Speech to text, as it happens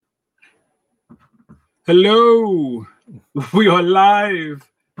Hello, we are live.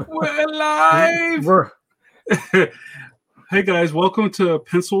 We're live. Hey guys, welcome to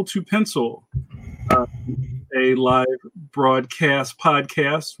Pencil to Pencil, a live broadcast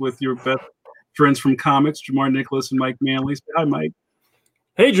podcast with your best friends from comics, Jamar Nicholas and Mike Manley. Say hi, Mike.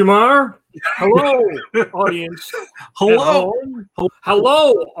 Hey, Jamar. Hello, audience. Hello.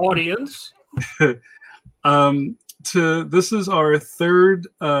 Hello, audience. This is our third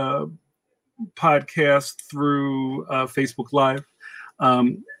podcast through Facebook Live.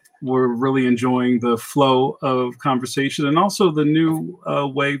 We're really enjoying the flow of conversation and also the new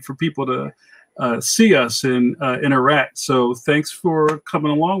way for people to see us and interact. So thanks for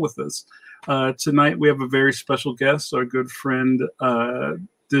coming along with us. Tonight we have a very special guest, our good friend,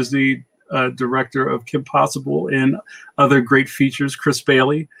 Disney director of Kim Possible and other great features, Chris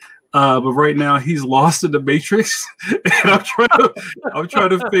Bailey. But right now he's lost in the Matrix, and I'm trying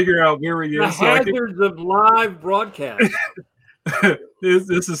to figure out where he is. The hazards of live broadcast.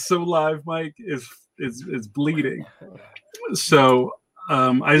 This is so live, Mike. It's bleeding. So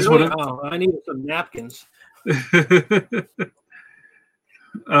I just want to. I need some napkins.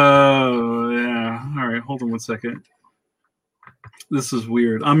 Oh yeah. All right. Hold on one second. This is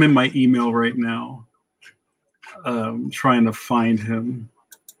weird. I'm in my email right now, trying to find him.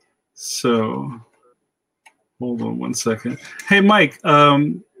 So, hold on one second. Hey, Mike,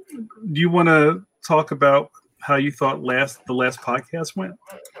 do you want to talk about how you thought the last podcast went?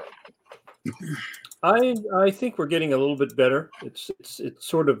 I think we're getting a little bit better. It's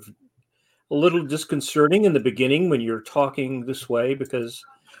sort of a little disconcerting in the beginning when you're talking this way because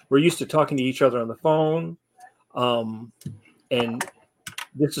we're used to talking to each other on the phone, and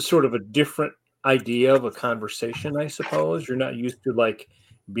this is sort of a different idea of a conversation, I suppose. You're not used to like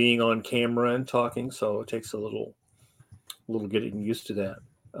being on camera and talking, so it takes a little getting used to that.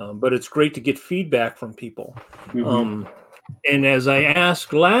 But it's great to get feedback from people. Mm-hmm. And as I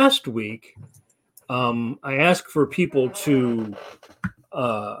asked last week, I asked for people to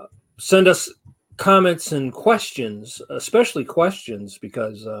send us comments and questions, especially questions,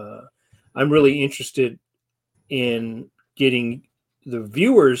 because I'm really interested in getting the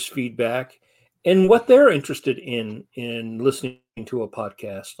viewers' feedback and what they're interested in listening to a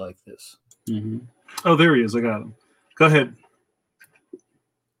podcast like this. Mm-hmm. Oh, there he is. I got him. Go ahead.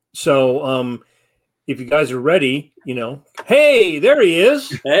 So if you guys are ready, hey, there he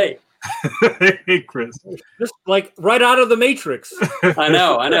is. Hey. Hey, Chris. Just like right out of the Matrix. I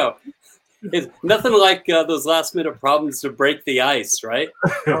know. It's nothing like those last minute problems to break the ice, right?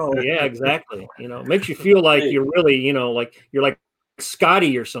 Oh, yeah, exactly. Makes you feel like you're really, like you're like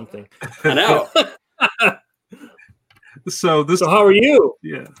Scotty or something. I know. So how are you?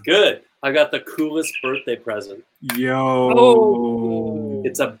 Yeah. Good. I got the coolest birthday present. Yo. Oh.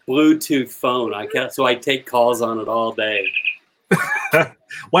 It's a Bluetooth phone. So I take calls on it all day.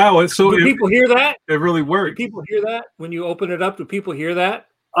 Wow. So do people hear that? It really works. Do people hear that when you open it up? Do people hear that?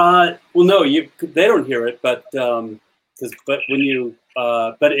 Well, no, they don't hear it, but if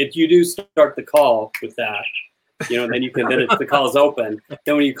you do start the call with that, then if the call's open,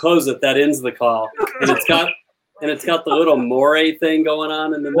 then when you close it, that ends the call, and it's got the little moray thing going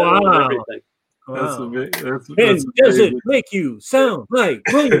on in the middle of everything. Wow. Does it make you sound like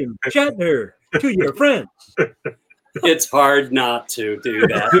William Shatner to your friends? It's hard not to do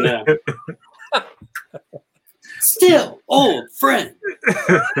that. No. Still old friend.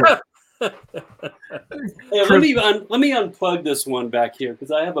 Hey, let me unplug this one back here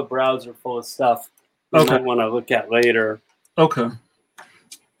because I have a browser full of stuff I might want to look at later. Okay.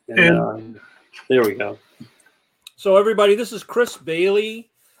 And there we go. So everybody, this is Chris Bailey,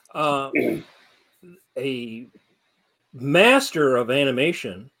 a master of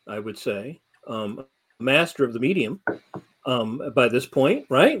animation, I would say, master of the medium. By this point,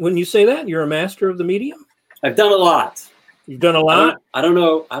 right? Wouldn't you say that you're a master of the medium? I've done a lot. You've done a lot. I don't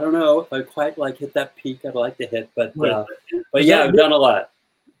know if I quite hit that peak I'd like to hit, but yeah, I've done a lot.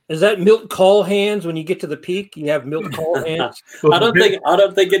 Is that Milt Call hands when you get to the peak? You have Milt Call hands. I don't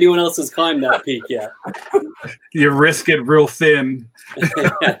think anyone else has climbed that peak yet. You risk it real thin.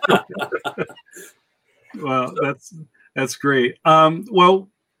 Well, that's great. Well,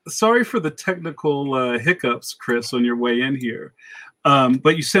 sorry for the technical hiccups, Chris, on your way in here.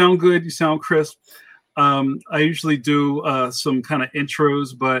 But you sound good. You sound crisp. I usually do some kind of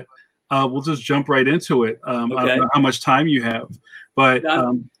intros, but we'll just jump right into it. I don't know how much time you have, but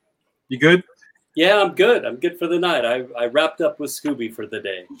you good? Yeah, I'm good. I'm good for the night. I wrapped up with Scooby for the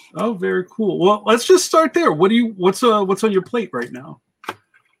day. Oh, very cool. Well, let's just start there. What's on your plate right now?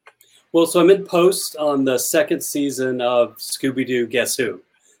 Well, so I'm in post on the second season of Scooby-Doo Guess Who,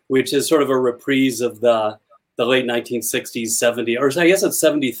 which is sort of a reprise of the late 1960s, 70s, or I guess it's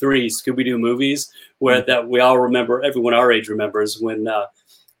 73 Scooby-Doo movies, where that we all remember, everyone our age remembers, when the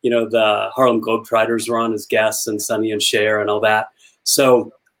Harlem Globetrotters were on as guests, and Sonny and Cher and all that.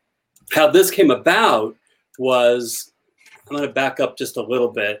 So how this came about was, I'm going to back up just a little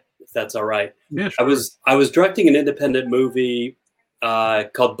bit, if that's all right. Yeah, sure. I was directing an independent movie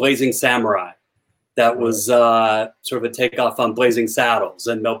called Blazing Samurai. That was sort of a takeoff on Blazing Saddles,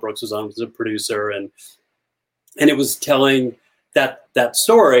 and Mel Brooks was on as a producer, and it was telling that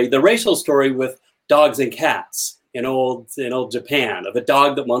story, the racial story with dogs and cats in old Japan, of a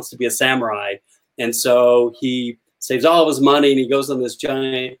dog that wants to be a samurai, and so he saves all of his money and he goes on this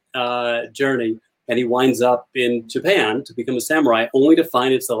giant journey, and he winds up in Japan to become a samurai, only to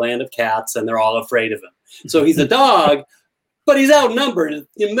find it's the land of cats and they're all afraid of him. So he's a dog, but he's outnumbered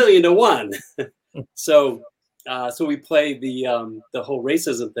 1,000,000 to 1. So we play the whole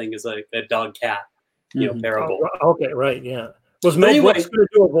racism thing as a dog cat, parable. Okay, right, yeah. Was Mel Brooks going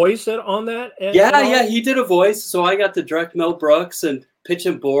to do a voice on that? Yeah, he did a voice. So I got to direct Mel Brooks and pitch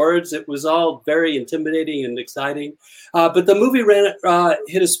him boards. It was all very intimidating and exciting. But the movie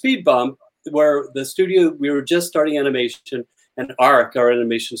hit a speed bump where the studio, we were just starting animation, and ARC, our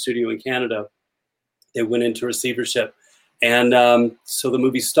animation studio in Canada, they went into receivership. And so the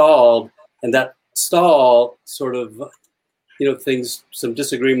movie stalled, and that stall sort of, some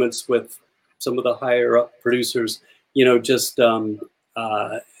disagreements with some of the higher up producers, I don't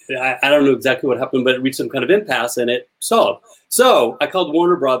know exactly what happened, but it reached some kind of impasse and it stalled. So I called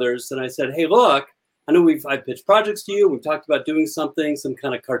Warner Brothers and I said, hey, look, I know I pitched projects to you. We've talked about doing something, some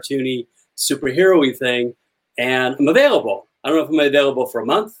kind of cartoony, superhero-y thing, and I'm available. I don't know if I'm available for a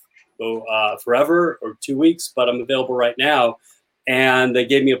month, forever, or 2 weeks, but I'm available right now. And they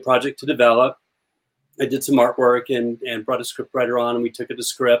gave me a project to develop. I did some artwork and brought a script writer on, and we took it to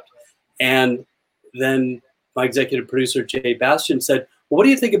script. And then my executive producer, Jay Bastian, said, well, what do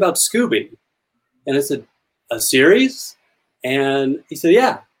you think about Scooby? And I said, a series? And he said,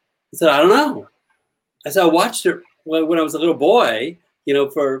 yeah. I said, I don't know. I said, I watched it when I was a little boy,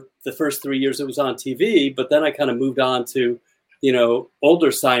 for the first 3 years it was on TV, but then I kind of moved on to,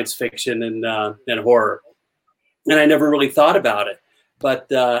 older science fiction and horror. And I never really thought about it. But,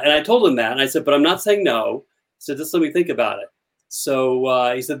 and I told him that, and I said, but I'm not saying no. I said, just let me think about it.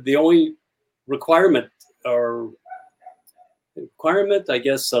 So he said, the only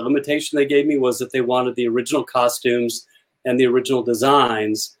limitation they gave me was that they wanted the original costumes and the original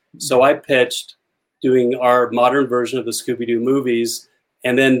designs. So I pitched doing our modern version of the Scooby-Doo movies.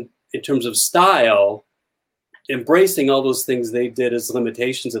 And then in terms of style, embracing all those things they did as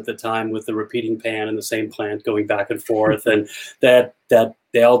limitations at the time, with the repeating pan and the same plant going back and forth, and that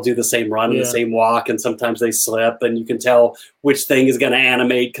they all do the same run and the same walk, and sometimes they slip, and you can tell which thing is going to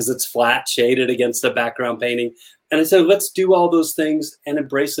animate because it's flat shaded against the background painting. And I said, let's do all those things and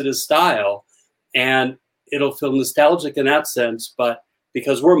embrace it as style, and it'll feel nostalgic in that sense, but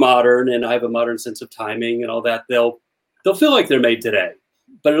because we're modern and I have a modern sense of timing and all that, they'll feel like they're made today.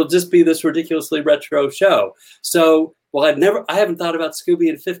 But it'll just be this ridiculously retro show. So, I haven't thought about Scooby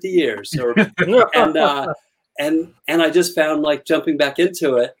in 50 years. And I just found, like, jumping back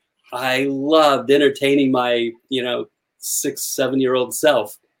into it, I loved entertaining my, 6-7-year-old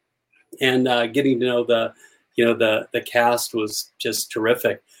self, and getting to know the cast was just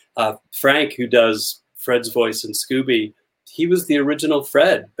terrific. Frank, who does Fred's voice in Scooby, he was the original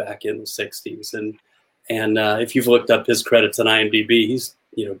Fred back in the 60s. And if you've looked up his credits on IMDb, he's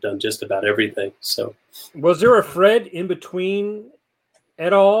done just about everything. So, was there a Fred in between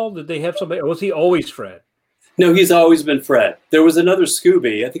at all? Did they have somebody? Or was he always Fred? No, he's always been Fred. There was another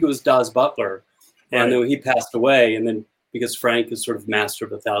Scooby. I think it was Daz Butler, and then he passed away. And then because Frank is sort of master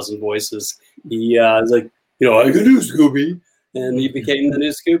of 1,000 voices, he was like, I can do Scooby, and he became the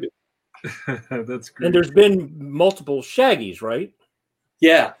new Scooby. That's great. And there's been multiple Shaggys, right?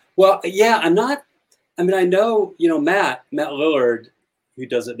 Yeah. Well, yeah. I know, Matt Lillard, who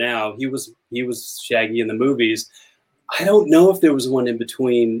does it now, he was Shaggy in the movies. I don't know if there was one in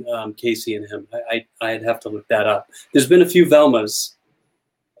between Casey and him. I'd have to look that up. There's been a few Velmas,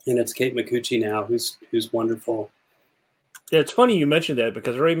 and it's Kate Micucci now, who's wonderful. Yeah, it's funny you mentioned that,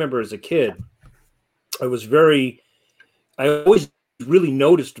 because I remember as a kid, I always really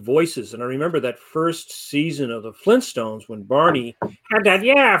noticed voices, and I remember that first season of the Flintstones when Barney had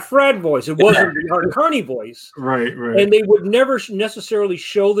that Fred voice. It wasn't the Art Carney voice, right, and they would never necessarily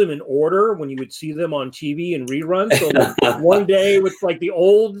show them in order when you would see them on TV and reruns. So one day it was like the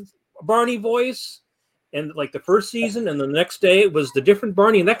old Barney voice, and like the first season, and the next day it was the different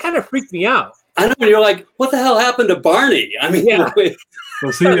Barney, and that kind of freaked me out. I know. You're like, what the hell happened to Barney? I mean, Yeah.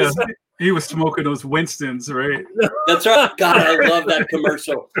 Well, see, he was smoking those Winstons, right? That's right. God, I love that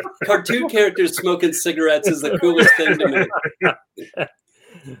commercial. Cartoon characters smoking cigarettes is the coolest thing to me.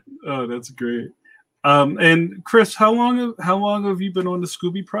 Oh, that's great. And Chris, how long have you been on the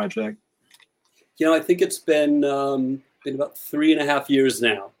Scooby Project? I think it's been about 3.5 years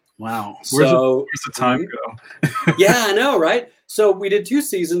now. Wow. Where's the time go? Yeah, I know, right? So we did 2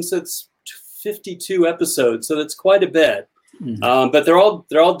 seasons. So it's 52 episodes. So that's quite a bit. Mm-hmm. But they're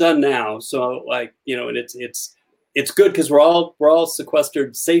all done now. So and it's good because we're all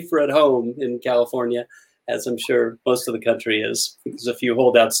sequestered, safer at home in California, as I'm sure most of the country is. There's a few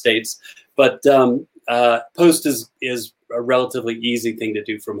holdout states, but post is a relatively easy thing to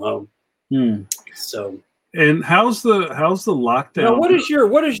do from home. So, and how's the lockdown? Now, what is your?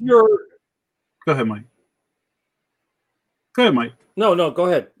 Go ahead, Mike. No, go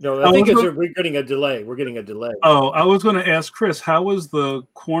ahead. No, I think we're getting a delay. Oh, I was going to ask Chris, how is the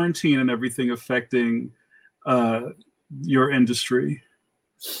quarantine and everything affecting your industry?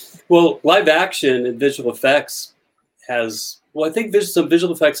 Well, live action and visual effects I think some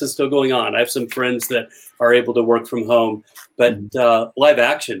visual effects is still going on. I have some friends that are able to work from home, but live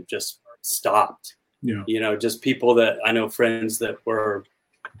action just stopped. Yeah. Just people that I know, friends that were,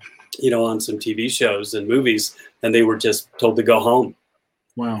 on some TV shows and movies, and they were just told to go home.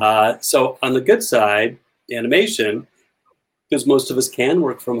 Wow. So on the good side, animation, because most of us can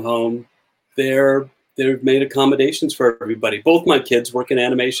work from home, they've made accommodations for everybody. Both my kids work in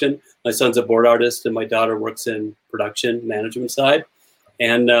animation. My son's a board artist, and my daughter works in production management side,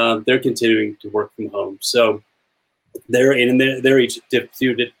 and they're continuing to work from home. So they're each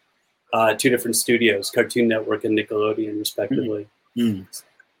two different studios, Cartoon Network and Nickelodeon, respectively. Mm-hmm.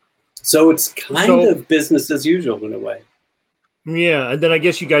 So it's kind of business as usual in a way. Yeah, and then I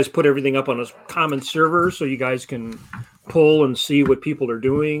guess you guys put everything up on a common server so you guys can pull and see what people are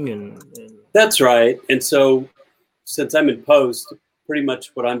doing. And That's right. And so since I'm in post, pretty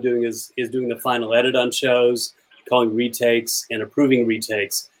much what I'm doing is doing the final edit on shows, calling retakes and approving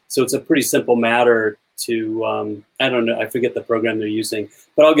retakes. So it's a pretty simple matter to, I don't know, I forget the program they're using,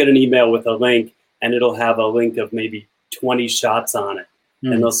 but I'll get an email with a link, and it'll have a link of maybe 20 shots on it.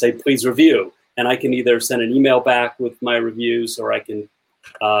 And they'll say, please review. And I can either send an email back with my reviews, or I can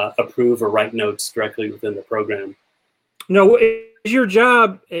approve or write notes directly within the program. No, is your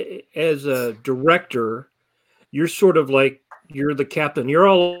job as a director, you're sort of like, you're the captain. You're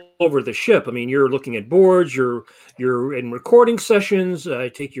all over the ship. I mean, you're looking at boards. You're in recording sessions. I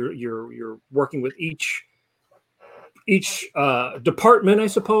take you're working with each department, I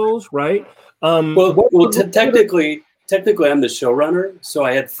suppose, right? Technically, I'm the showrunner. So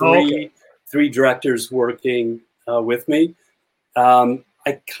I had three directors working with me. I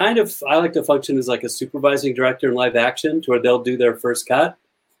like to function as like a supervising director in live action, to where they'll do their first cut,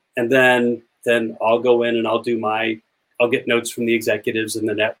 and then I'll go in and I'll get notes from the executives in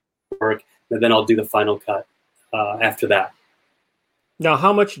the network, and then I'll do the final cut after that. Now,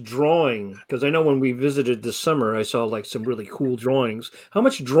 how much drawing? Because I know when we visited this summer, I saw like some really cool drawings. How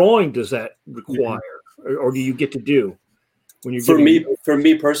much drawing does that require, or do you get to do when you're for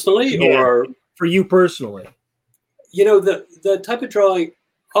me personally, or for you personally? The type of drawing,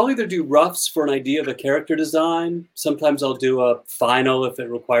 I'll either do roughs for an idea of a character design. Sometimes I'll do a final if it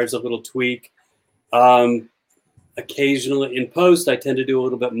requires a little tweak. Occasionally in post, I tend to do a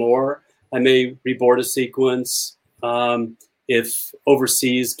little bit more. I may reboard a sequence. If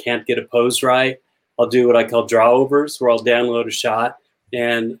overseas can't get a pose right, I'll do what I call draw overs, where I'll download a shot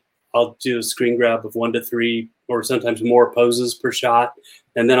and I'll do a screen grab of 1 to 3 or sometimes more poses per shot.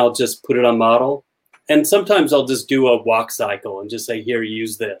 And then I'll just put it on model. And sometimes I'll just do a walk cycle and just say, here,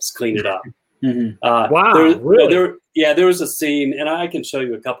 use this, clean it up. Mm-hmm. Wow, really? There was a scene, and I can show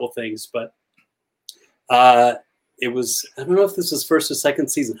you a couple things, but it was, I don't know if this was first or second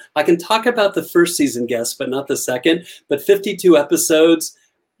season. I can talk about the first season guests, but not the second. But 52 episodes,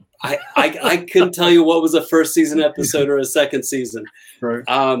 I couldn't tell you what was a first season episode or a second season. Right.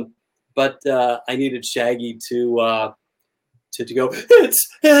 But I needed Shaggy to go,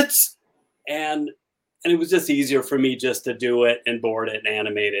 it's, and it was just easier for me just to do it and board it and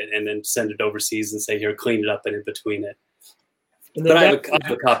animate it and then send it overseas and say, here, clean it up and in between it. But I have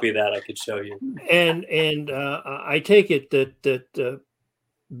a copy of that I could show you. And I take it that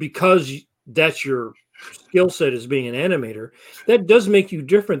because that's your skill set as being an animator, that does make you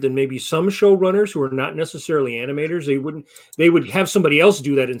different than maybe some showrunners who are not necessarily animators. They would have somebody else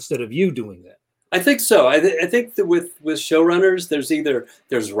do that instead of you doing that. I think so. I think that with showrunners,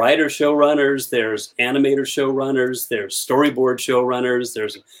 there's writer showrunners, there's animator showrunners, there's storyboard showrunners,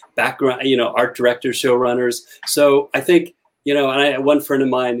 there's background, art director showrunners. So I think, and one friend of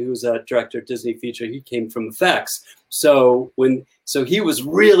mine who's a director at Disney Feature, he came from effects. So he was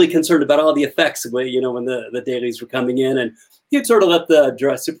really concerned about all the effects, when the dailies were coming in, and he'd sort of let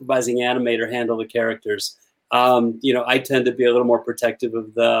the supervising animator handle the characters. I tend to be a little more protective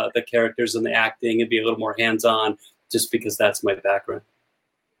of the characters and the acting and be a little more hands-on just because that's my background.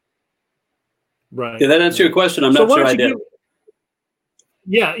 Right. Did that answer your question? I'm not sure I did.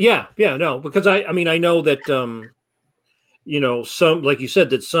 Yeah. No, because I know that, some, like you said,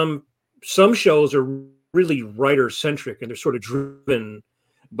 that some shows are really writer-centric and they're sort of driven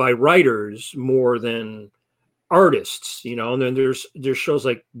by writers more than artists, and then there's shows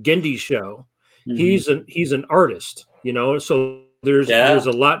like Gendy's show. Mm-hmm. He's an artist, so there's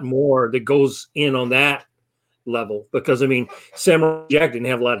a lot more that goes in on that level, because Samurai Jack didn't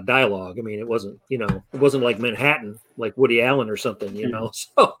have a lot of dialogue. It wasn't like Manhattan, like Woody Allen or something,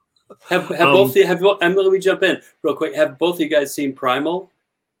 So have both let me jump in real quick. Have both of you guys seen Primal?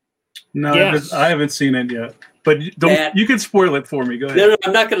 No, yes. I haven't seen it yet. But you can spoil it for me. Go ahead. No,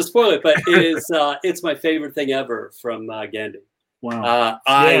 I'm not going to spoil it, but it's my favorite thing ever from Gendy. Wow.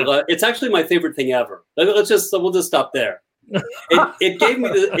 It's actually my favorite thing ever. We'll just stop there. It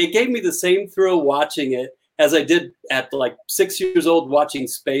gave me the same thrill watching it as I did at like 6 years old watching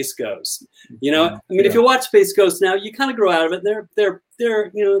Space Ghost. If you watch Space Ghost now, you kind of grow out of it.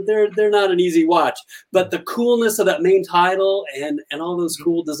 They're not an easy watch, but the coolness of that main title and all those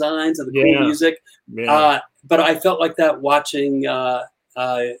cool designs and the cool music. Yeah. But I felt like that watching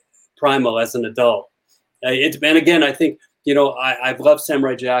Primal as an adult. And again, I think, I've loved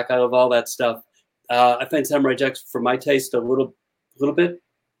Samurai Jack. I love all that stuff. I find Samurai Jack, for my taste, a little bit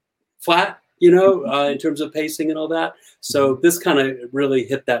flat, in terms of pacing and all that. So this kind of really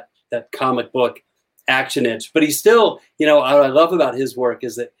hit that comic book action itch. But he's still, what I love about his work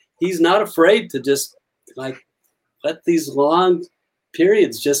is that he's not afraid to just like let these long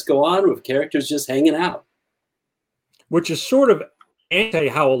periods just go on with characters just hanging out. Which is sort of anti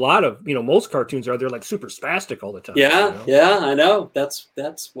how a lot of most cartoons are. They're like super spastic all the time. Yeah, I know. That's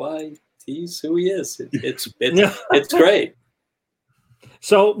why he's who he is. It's great.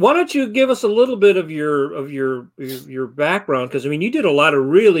 So why don't you give us a little bit of your background? Because you did a lot of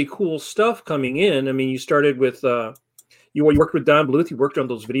really cool stuff coming in. You started with you worked with Don Bluth. You worked on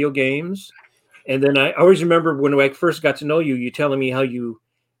those video games, and then I always remember when I first got to know you, you telling me how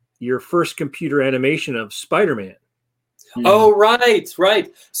your first computer animation of Spider-Man. Oh, right.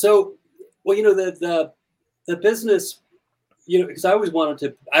 So, the business, because I always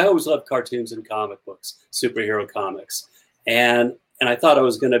loved cartoons and comic books, superhero comics. And I thought I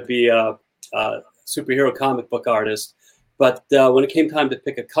was going to be a superhero comic book artist. But when it came time to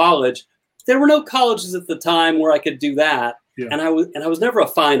pick a college, there were no colleges at the time where I could do that. Yeah. And I was never a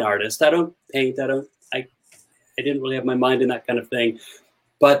fine artist. I don't paint. I didn't really have my mind in that kind of thing.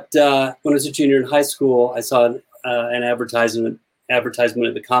 But when I was a junior in high school, I saw an advertisement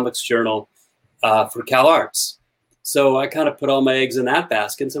in the Comics Journal for CalArts. So I kind of put all my eggs in that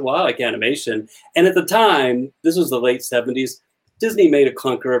basket and said, well, I like animation. And at the time, this was the late 70s, Disney made a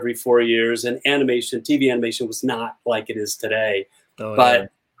clunker every 4 years, and TV animation was not like it is today. Oh,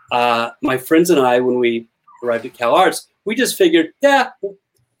 but my friends and I, when we arrived at CalArts, we just figured,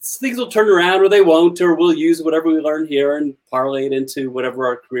 things will turn around or they won't, or we'll use whatever we learn here and parlay it into whatever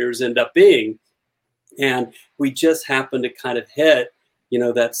our careers end up being. And we just happened to kind of hit,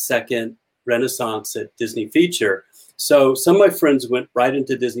 that second renaissance at Disney Feature. So some of my friends went right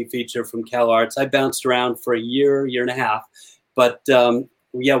into Disney Feature from CalArts. I bounced around for a year and a half. But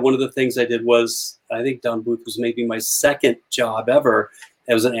one of the things I did was, I think Don Bluth was maybe my second job ever.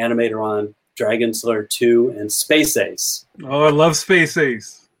 I was an animator on Dragon Slayer 2 and Space Ace. Oh, I love Space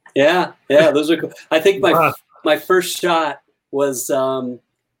Ace. Yeah, those are cool. I think my first shot was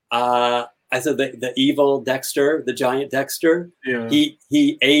I said the evil Dexter, the giant Dexter. Yeah.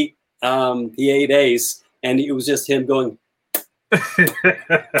 He ate Ace, and it was just him going.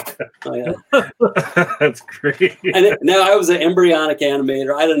 Oh, yeah. That's great. And now I was an embryonic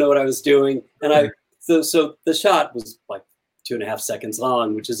animator. I don't know what I was doing, and so the shot was like 2.5 seconds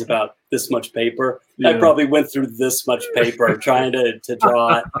long, which is about this much paper. Yeah. I probably went through this much paper trying to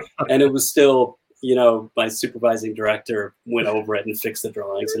draw it, and it was still, my supervising director went over it and fixed the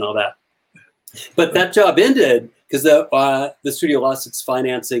drawings and all that. But that job ended because the studio lost its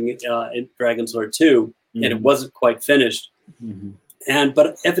financing in Dragon Slayer 2, and it wasn't quite finished. Mm-hmm.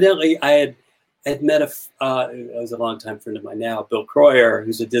 But evidently I I'd met it was a longtime friend of mine now, Bill Croyer,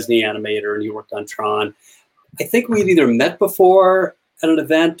 who's a Disney animator, and he worked on Tron. I think we'd either met before at an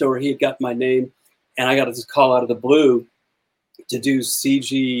event or he had got my name, and I got this call out of the blue to do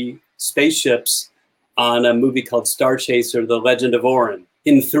CG spaceships on a movie called Star Chaser: The Legend of Orin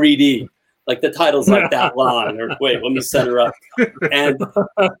in 3D. Like the title's like that long. Or wait, let me set her up. And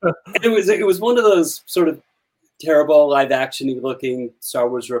it was one of those sort of terrible live action-y looking Star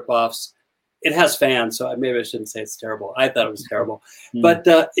Wars ripoffs. It has fans, so maybe I shouldn't say it's terrible. I thought it was terrible, but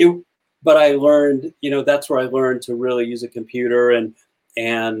I learned, that's where I learned to really use a computer, and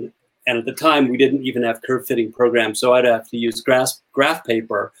at the time we didn't even have curve fitting programs, so I'd have to use graph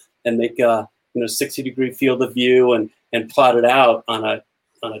paper and make a 60-degree field of view and plot it out on a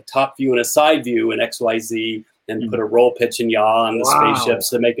top view and a side view in XYZ, and put a roll, pitch, and yaw on the spaceships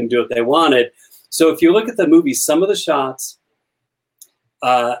to make them do what they wanted. So if you look at the movie, some of the shots,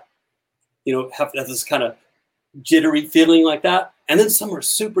 have this kind of jittery feeling like that, and then some are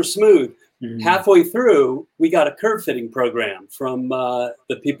super smooth. Halfway through, we got a curve fitting program from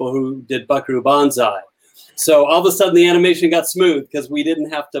the people who did Buckaroo Banzai. So all of a sudden the animation got smooth because we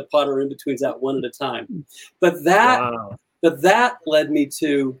didn't have to plot our in-betweens out one at a time. But that led me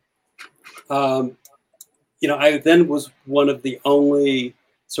to, I then was one of the only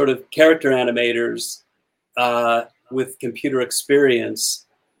sort of character animators with computer experience.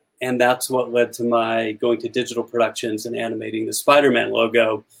 And that's what led to my going to digital productions and animating the Spider-Man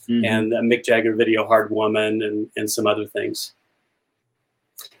logo and the Mick Jagger video Hard Woman and some other things.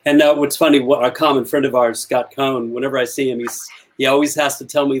 And now what's funny, a common friend of ours, Scott Cohn, whenever I see him, he always has to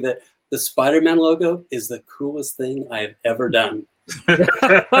tell me that the Spider-Man logo is the coolest thing I have ever done.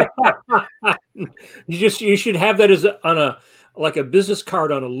 You should have that as like a business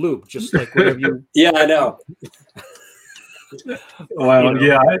card on a loop, just like whatever you. Yeah, I know. Wow,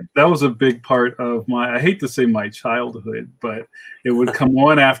 that was a big part of I hate to say my childhood, but it would come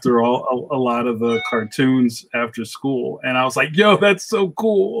on after a lot of the cartoons after school, and I was like, "Yo, that's so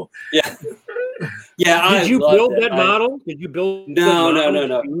cool!" Yeah. Did you build that model? Did you build?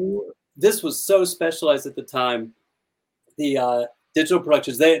 No. This was so specialized at the time. The digital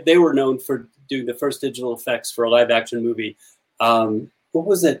productions, they were known for doing the first digital effects for a live action movie. What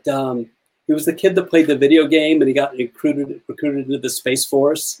was it? He was the kid that played the video game, and he got recruited into the Space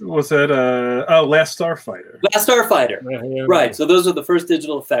Force. Was that Last Starfighter? Last Starfighter, right? So those are the first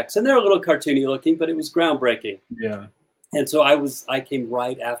digital effects, and they're a little cartoony looking, but it was groundbreaking. Yeah. And so I came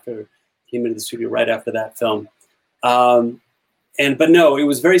into the studio right after that film, but no, it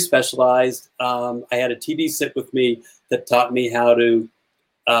was very specialized. I had a TD sit with me that taught me how to,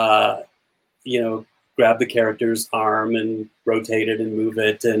 grab the character's arm and rotate it and move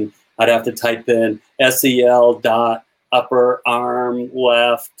it, and I'd have to type in SEL dot upper arm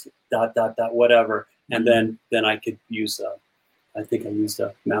left dot whatever, and then I could use I think I used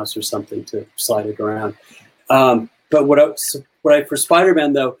a mouse or something to slide it around. But for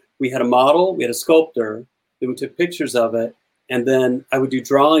Spider-Man though, we had a model, we had a sculptor, then we took pictures of it, and then I would do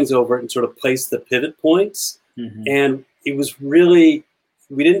drawings over it and sort of place the pivot points. And it was really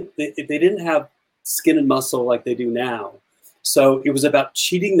they didn't have skin and muscle like they do now. So it was about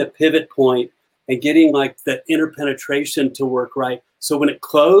cheating the pivot point and getting like the interpenetration to work right. So when it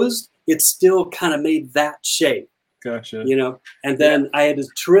closed, it still kind of made that shape. Gotcha. And then I had a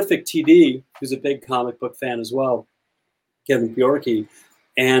terrific TD who's a big comic book fan as well, Kevin Bjorky,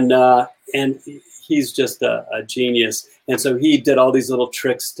 and he's just a genius. And so he did all these little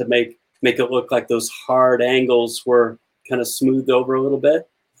tricks to make it look like those hard angles were kind of smoothed over a little bit.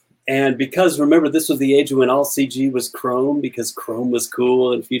 And because, remember, this was the age when all CG was chrome, because chrome was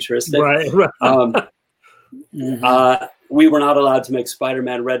cool and futuristic. Right. We were not allowed to make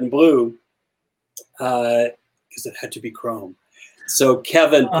Spider-Man red and blue because it had to be chrome. So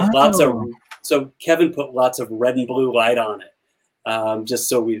Kevin put lots of red and blue light on it, just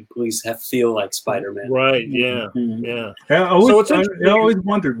so we at least feel like Spider-Man. Right. Yeah. Yeah. I always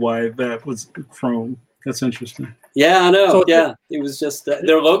wondered why that was chrome. That's interesting. Yeah, I know. It was just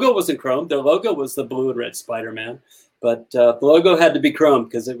their logo wasn't chrome. Their logo was the blue and red Spider-Man, but the logo had to be chrome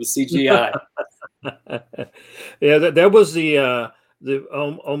because it was CGI. Yeah, that was the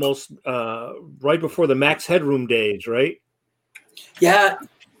almost right before the Max Headroom days, right? Yeah.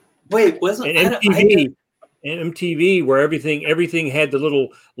 Wait, wasn't MTV where everything had the little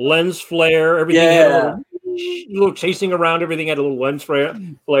lens flare. Everything had a little chasing around. Everything had a little lens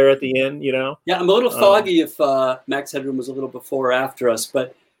flare at the end. Yeah, I'm a little foggy if Max Headroom was a little before or after us,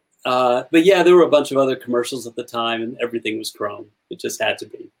 but yeah, there were a bunch of other commercials at the time, and everything was chrome. It just had to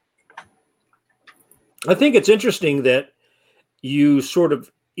be. I think it's interesting that you sort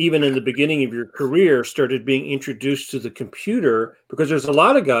of even in the beginning of your career, started being introduced to the computer, because there's a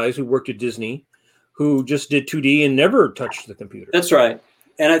lot of guys who worked at Disney who just did 2D and never touched the computer. That's right.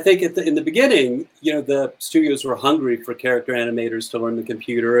 And I think in the beginning, the studios were hungry for character animators to learn the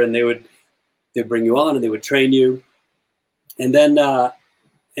computer, and they'd bring you on and they would train you. And then a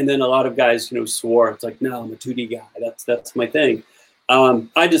lot of guys, swore, it's like, no, I'm a 2D guy. That's my thing.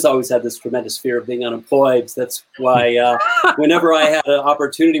 I just always had this tremendous fear of being unemployed. So that's why whenever I had an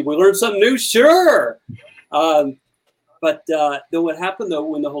opportunity, we learned something new, sure. But then what happened, though,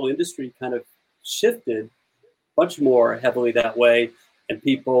 when the whole industry kind of shifted much more heavily that way, and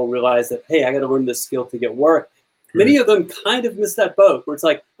people realized that, hey, I got to learn this skill to get work. Many of them kind of missed that boat, where it's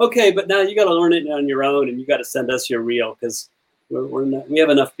like, okay, but now you got to learn it on your own, and you got to send us your reel, because we have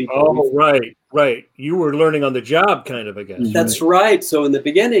enough people. Oh, right. You were learning on the job, kind of, I guess. That's right. So in the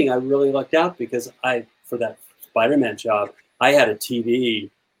beginning, I really lucked out, because for that Spider-Man job, I had a TV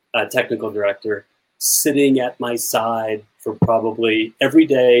technical director sitting at my side for probably every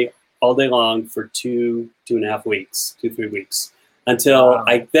day, all day long, for 2.5 weeks, 3 weeks, until wow.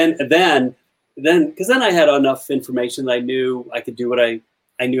 Because then I had enough information that I knew I could do what I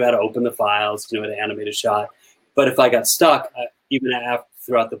knew how to open the files, knew how to animate a shot. But if I got stuck, even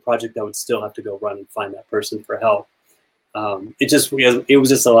throughout the project, I would still have to go run and find that person for help. It was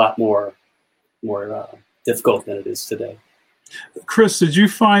just a lot more difficult than it is today. Chris, did you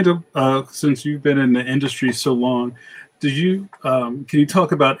find, since you've been in the industry so long, can you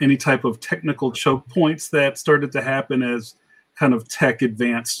talk about any type of technical choke points that started to happen as kind of tech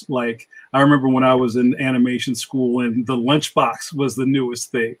advanced? Like, I remember when I was in animation school and the lunchbox was the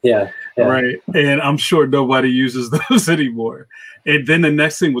newest thing. Yeah. Right. And I'm sure nobody uses those anymore. And then the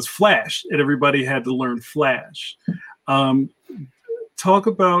next thing was Flash, and everybody had to learn Flash. Talk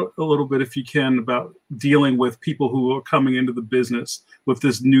about a little bit, if you can, about dealing with people who are coming into the business with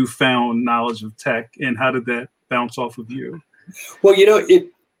this newfound knowledge of tech, and how did that bounce off of you? Well,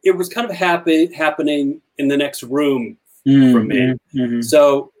 it was kind of happening in the next room from me. Mm-hmm.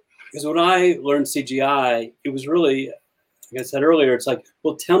 So, because when I learned CGI, it was really, like I said earlier, it's like,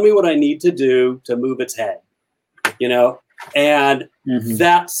 well, tell me what I need to do to move its head, and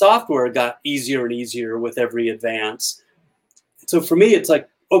that software got easier and easier with every advance. So for me, it's like,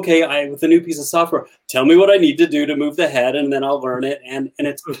 okay, with a new piece of software, tell me what I need to do to move the head, and then I'll learn it. And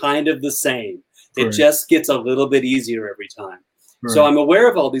it's kind of the same. It just gets a little bit easier every time. Right. So I'm aware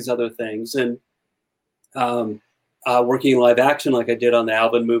of all these other things. And working in live action like I did on the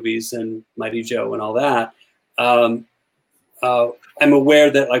Alvin movies and Mighty Joe and all that, I'm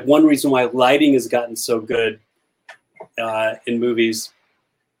aware that, like, one reason why lighting has gotten so good in movies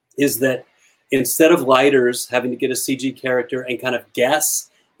is that instead of lighters having to get a CG character and kind of guess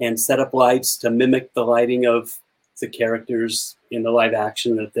and set up lights to mimic the lighting of the characters in the live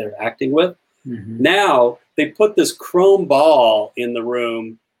action that they're acting with, now they put this chrome ball in the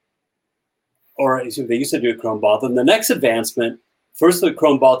room, or they used to do a chrome ball. Then the next advancement, first the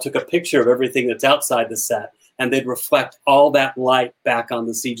chrome ball took a picture of everything that's outside the set, and they'd reflect all that light back on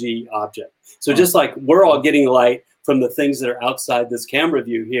the CG object. So just like we're all getting light from the things that are outside this camera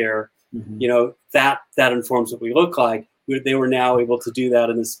view here, that informs what we look like. They were now able to do that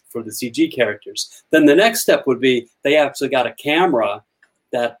for the CG characters. Then the next step would be they actually got a camera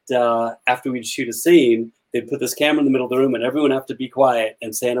that after we'd shoot a scene, they'd put this camera in the middle of the room, and everyone have to be quiet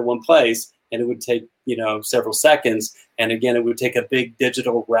and stand in one place. And it would take, several seconds. And again, it would take a big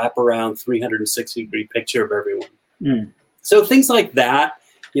digital wraparound 360-degree picture of everyone. So things like that,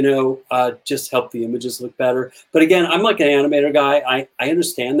 just help the images look better. But again, I'm like an animator guy. I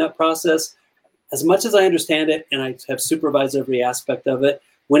understand that process as much as I understand it, and I have supervised every aspect of it.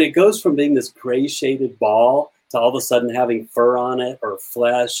 When it goes from being this gray shaded ball to all of a sudden having fur on it or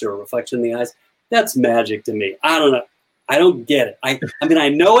flesh or reflection in the eyes, that's magic to me. I don't know. I don't get it. I mean, I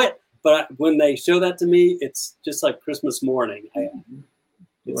know it, but when they show that to me, it's just like Christmas morning.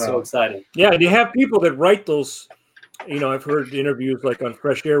 It's so exciting. Yeah, and you have people that write those. I've heard interviews like on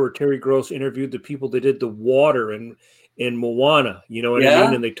Fresh Air where Terry Gross interviewed the people that did the water in Moana. You know what I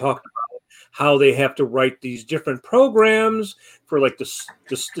mean? And they talked about how they have to write these different programs for like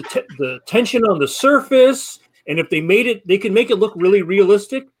the tension on the surface. And if they made it, they could make it look really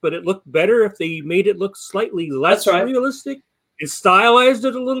realistic, but it looked better if they made it look slightly less realistic. It stylized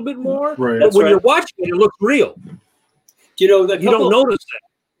it a little bit more. Right. But when you're watching it, it looks real. You don't notice that.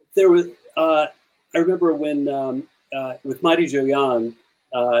 There was, I remember when with Mighty Joe Young,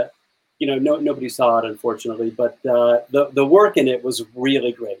 nobody saw it, unfortunately, but the work in it was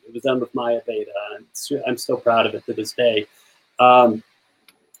really great. It was done with Maya Beta, and I'm so proud of it to this day.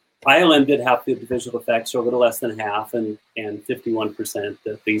 ILM did half the visual effects, or a little less than half, and 51%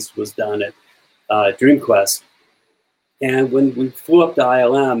 at least was done at DreamQuest. And when we flew up to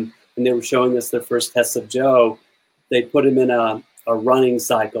ILM and they were showing us their first tests of Joe, they put him in a running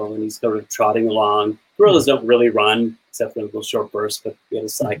cycle, and he's sort of trotting along. Gorillas don't really run, except for a little short burst, but we had a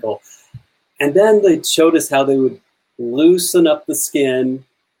cycle. And then they showed us how they would loosen up the skin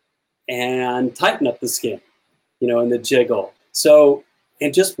and tighten up the skin, in the jiggle. So,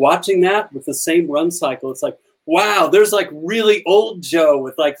 and just watching that with the same run cycle, it's like, wow, there's like really old Joe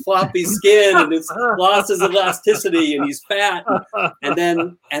with like floppy skin and it's lost his elasticity and he's fat. And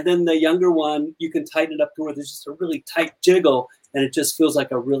then the younger one, you can tighten it up to where there's just a really tight jiggle and it just feels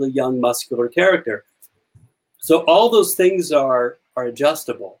like a really young muscular character. So all those things are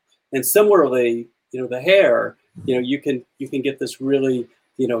adjustable. And similarly, the hair, you can get this really,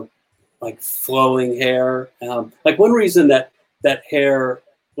 like flowing hair. Like one reason that hair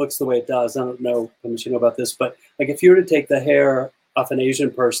looks the way it does, I don't know how much you know about this, but like if you were to take the hair off an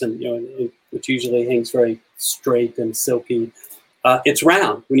Asian person, which usually hangs very straight and silky, it's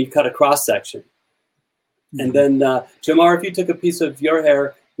round when you cut a cross section. Mm-hmm. And then Jamar, if you took a piece of your hair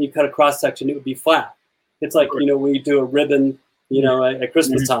and you cut a cross section, it would be flat. It's like, when you do a ribbon, at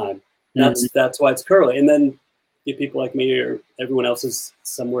Christmas time, that's why it's curly. And then people like me or everyone else is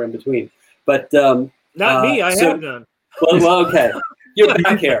somewhere in between. But not me, I have none. Well, okay. Your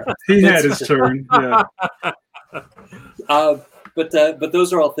back hair. He had his turn. Yeah. But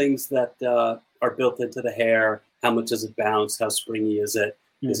those are all things that are built into the hair. How much does it bounce? How springy is it?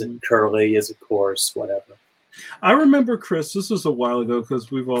 Mm-hmm. Is it curly? Is it coarse? Whatever. I remember, Chris, this was a while ago because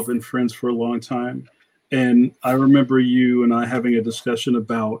we've all been friends for a long time. And I remember you and I having a discussion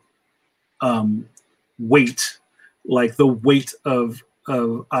about weight, like the weight of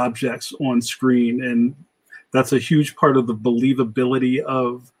objects on screen. And that's a huge part of the believability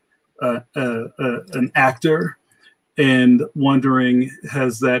of an actor, and wondering,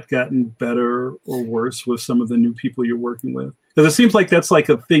 has that gotten better or worse with some of the new people you're working with? Because it seems like that's like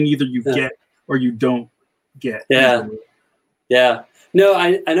a thing either you get or you don't get. Yeah. Yeah. No,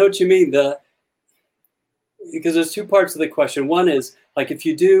 I know what you mean. Because there's two parts of the question. One is like if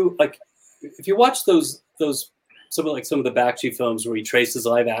you watch those some of the Bakshi films where he traces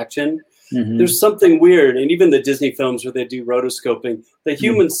live action, mm-hmm. there's something weird. And even the Disney films where they do rotoscoping, the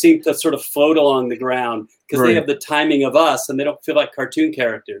humans seem to sort of float along the ground because they have the timing of us and they don't feel like cartoon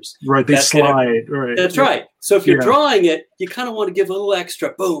characters. Right, they slide. Right. That's right. So if you're drawing it, you kind of want to give a little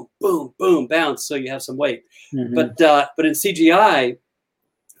extra boom, boom, boom, bounce so you have some weight. Mm-hmm. But in CGI,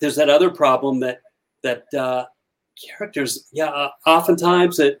 there's that other problem that characters,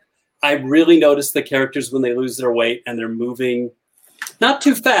 oftentimes I really notice the characters when they lose their weight and they're moving not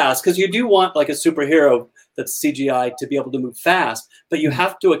too fast, because you do want like a superhero that's CGI to be able to move fast, but you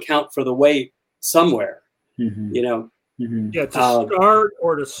have to account for the weight somewhere, mm-hmm. Mm-hmm. Yeah, to start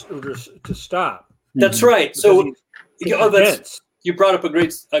or to stop. That's right. So you brought up a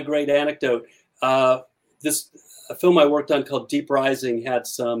great anecdote. A film I worked on called Deep Rising had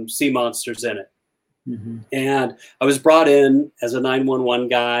some sea monsters in it. Mm-hmm. And I was brought in as a 911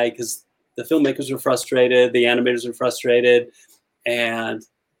 guy because the filmmakers were frustrated, the animators were frustrated, and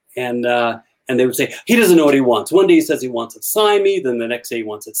they would say, he doesn't know what he wants. One day he says he wants it slimy, then the next day he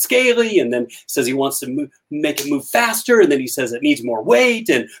wants it scaly, and then says he wants to make it move faster, and then he says it needs more weight,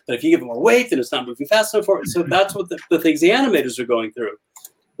 but if you give it more weight, then it's not moving fast enough for it. So that's what the things the animators are going through.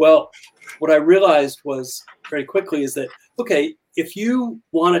 Well, what I realized was very quickly is that, okay, if you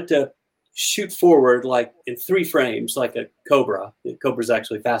wanted to shoot forward like in 3 frames, like a Cobra's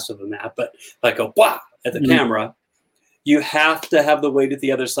actually faster than that, but like a wah at the camera, you have to have the weight at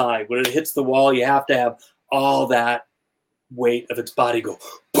the other side. When it hits the wall, you have to have all that weight of its body go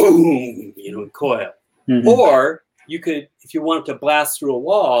boom, and coil. Mm-hmm. Or you could, if you wanted to blast through a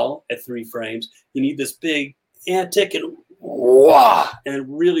wall at 3 frames, you need this big antic and wah, and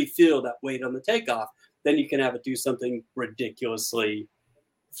really feel that weight on the takeoff. Then you can have it do something ridiculously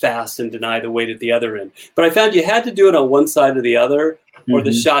fast and deny the weight at the other end. But I found you had to do it on one side or the other, or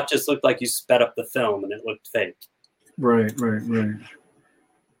the shot just looked like you sped up the film and it looked fake. Right.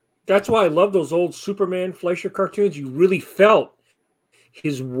 That's why I love those old Superman Fleischer cartoons. You really felt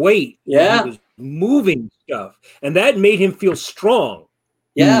his weight when he was moving stuff, and that made him feel strong.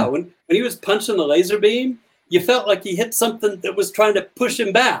 Yeah, when he was punching the laser beam, you felt like he hit something that was trying to push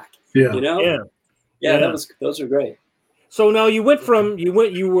him back. Yeah. Those are great. So now you were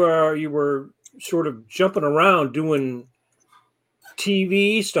sort of jumping around doing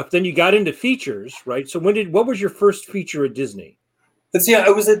TV stuff. Then you got into features, right? So what was your first feature at Disney?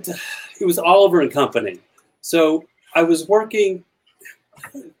 It was Oliver and Company. So I was working.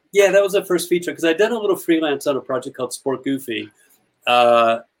 Yeah, that was the first feature because I did a little freelance on a project called Sport Goofy,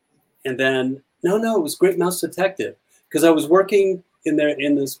 and then no, it was Great Mouse Detective because I was working in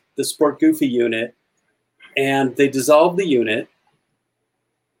the Sport Goofy unit, and they dissolved the unit,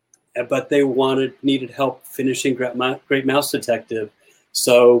 but they needed help finishing Great Mouse Detective,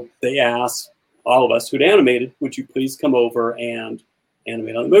 so they asked all of us who'd animated, would you please come over and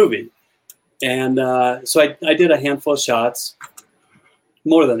animate on the movie? And so I did a handful of shots,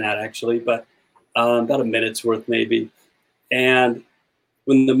 more than that actually, but about a minute's worth maybe. And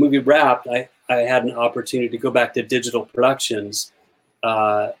when the movie wrapped, I had an opportunity to go back to Digital Productions, who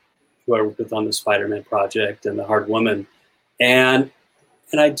I worked with on the Spider-Man project and The Hard Woman, and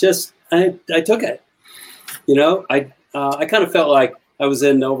I took it. You know, I kind of felt like I was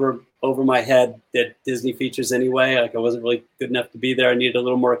in over my head at Disney Features anyway. Like I wasn't really good enough to be there. I needed a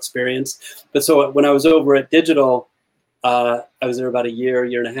little more experience. But so when I was over at Digital, I was there about a year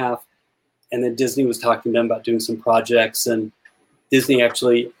and a half, and then Disney was talking to them about doing some projects, and Disney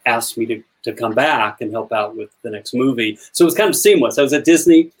actually asked me to come back and help out with the next movie. So it was kind of seamless. I was at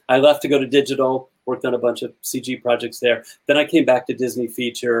Disney, I left to go to Digital, worked on a bunch of CG projects there. Then I came back to Disney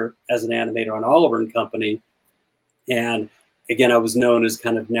Feature as an animator on Oliver and Company, and again, I was known as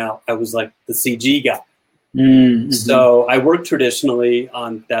I was like the CG guy. Mm-hmm. So I worked traditionally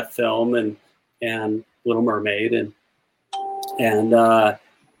on that film and Little Mermaid, and then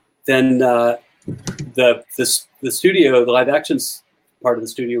the studio, the live actions part of the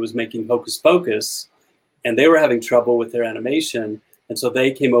studio was making Hocus Pocus, and they were having trouble with their animation, and so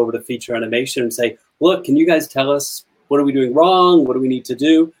they came over to Feature Animation and say, look, can you guys tell us what are we doing wrong? What do we need to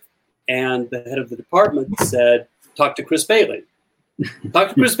do? And the head of the department said, talk to Chris Bailey. Talk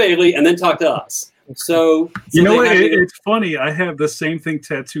to Chris Bailey and then talk to us. So you know what? It's funny. I have the same thing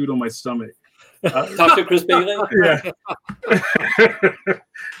tattooed on my stomach. Talk to Chris Bailey? Yeah.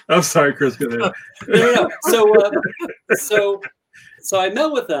 I'm sorry, Chris. Go ahead. No. So I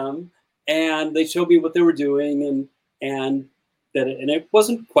met with them, and they showed me what they were doing, and it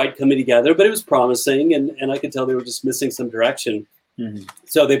wasn't quite coming together, but it was promising, and I could tell they were just missing some direction. Mm-hmm.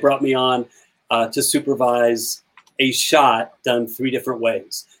 So they brought me on to supervise a shot done 3 different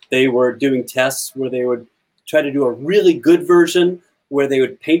ways. They were doing tests where they would try to do a really good version where they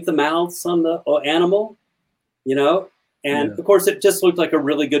would paint the mouths on the animal, you know? And of course it just looked like a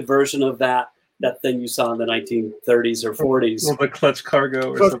really good version of that thing you saw in the 1930s or 40s. Or the Clutch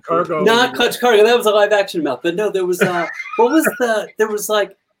Cargo or something. Cargo. Not Clutch Cargo. That was a live action mouth. But no, there was, it was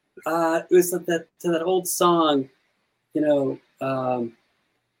that old song, you know,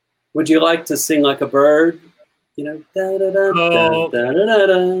 would you like to sing like a bird? You know, da da da da da da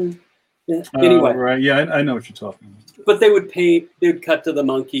da. Yeah. Anyway, right? Yeah, I know what you're talking about. But they would cut to the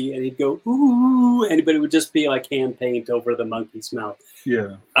monkey, and he'd go ooh, and it would just be like hand paint over the monkey's mouth.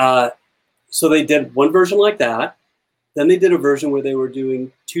 Yeah. So they did one version like that. Then they did a version where they were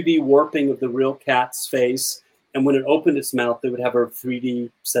doing 2D warping of the real cat's face, and when it opened its mouth, they would have a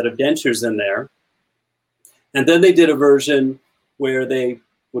 3D set of dentures in there. And then they did a version where they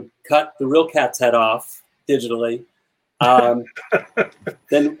would cut the real cat's head off digitally.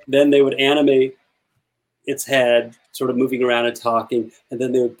 Then they would animate its head sort of moving around and talking, and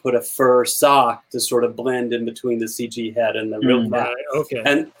then they would put a fur sock to sort of blend in between the CG head and the real cat. Right,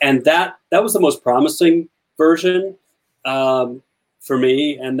 okay. And that was the most promising version for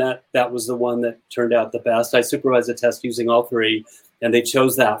me, and that was the one that turned out the best. I supervised a test using all 3, and they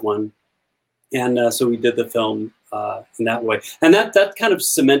chose that one. And so we did the film in that way. And that kind of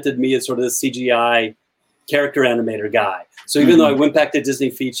cemented me as sort of the CGI character animator guy. So even though I went back to Disney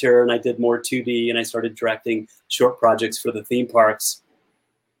Feature and I did more 2D and I started directing short projects for the theme parks,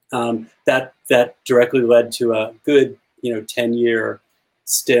 that directly led to a good 10-year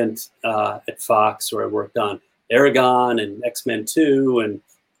stint at Fox, where I worked on Aragon and X-Men 2 and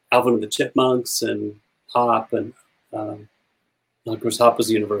Alvin and the Chipmunks and Hop, and of course Hop was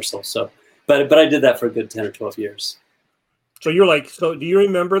Universal. So, but I did that for a good 10 or 12 years. So do you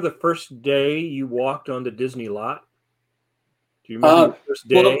remember the first day you walked on the Disney lot? Do you remember the first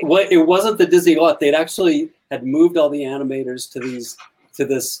day? Well, it wasn't the Disney lot. They'd actually had moved all the animators to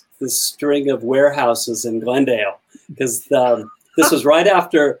this string of warehouses in Glendale, because this was right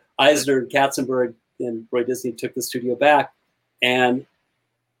after Eisner and Katzenberg and Roy Disney took the studio back, and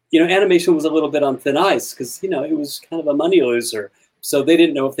animation was a little bit on thin ice because it was kind of a money loser. So they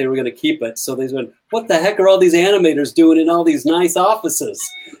didn't know if they were going to keep it. So they went, what the heck are all these animators doing in all these nice offices?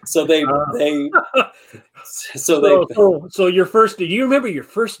 So they So your first, do you remember your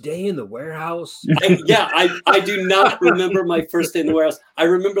first day in the warehouse? I do not remember my first day in the warehouse. I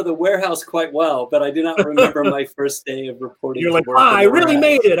remember the warehouse quite well, but I do not remember my first day of reporting. You're like, I really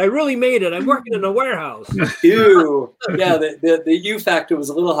made it. I really made it. I'm working in a warehouse. Ew. Yeah, the U factor was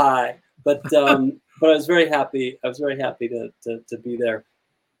a little high, but I was very happy. I was very happy to be there.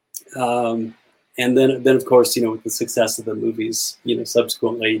 And then of course, with the success of the movies,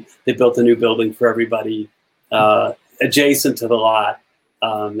 subsequently they built a new building for everybody adjacent to the lot.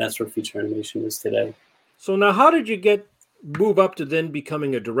 That's where feature animation is today. So now, how did you move up to then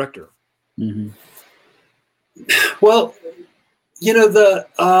becoming a director? Mm-hmm. Well,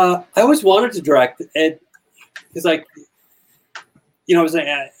 I always wanted to direct. It's like, I was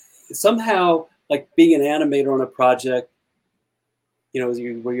somehow like being an animator on a project.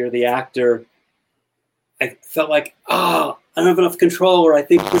 Where you're the actor. I felt like, I don't have enough control, or I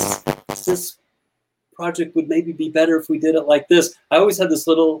think this project would maybe be better if we did it like this. I always had this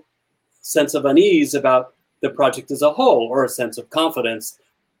little sense of unease about the project as a whole, or a sense of confidence.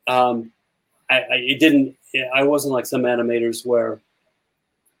 I wasn't like some animators where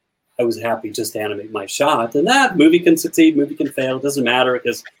I was happy just to animate my shot, and that movie can succeed, movie can fail, it doesn't matter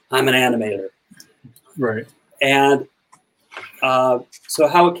because I'm an animator. Right. And so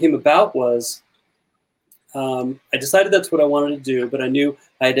how it came about was, I decided that's what I wanted to do, but I knew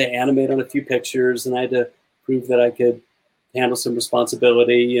I had to animate on a few pictures, and I had to prove that I could handle some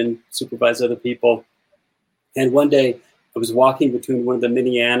responsibility and supervise other people. And one day I was walking between one of the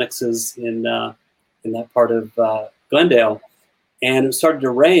mini annexes in that part of Glendale, and it started to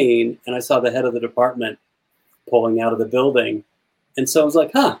rain, and I saw the head of the department pulling out of the building. And so I was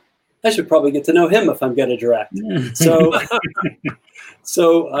like, I should probably get to know him if I'm going to direct.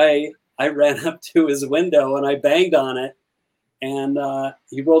 So I ran up to his window and I banged on it, and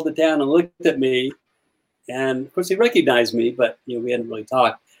he rolled it down and looked at me, and of course he recognized me, but we hadn't really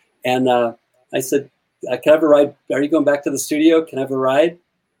talked. And I said, "Can I have a ride? Are you going back to the studio? Can I have a ride?"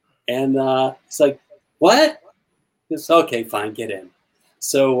 And he's like, "What?" He goes, "Okay, fine, get in."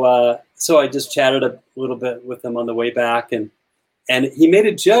 So I just chatted a little bit with him on the way back, and he made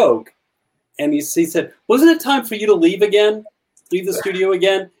a joke, and he said, "Wasn't it time for you to leave the studio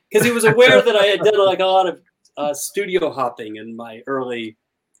again?" Because he was aware that I had done like a lot of studio hopping in my early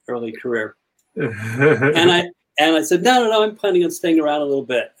career. And I said, no, I'm planning on staying around a little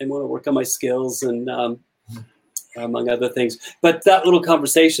bit. I want to work on my skills and among other things. But that little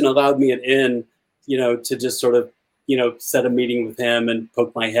conversation allowed me an in, to just sort of, set a meeting with him and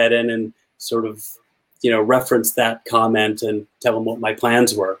poke my head in and sort of, reference that comment and tell him what my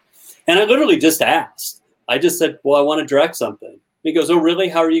plans were. And I literally just asked. I just said, well, I want to direct something. He goes, "Oh, really?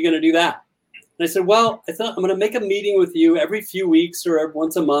 How are you going to do that?" And I said, "Well, I thought I'm going to make a meeting with you every few weeks or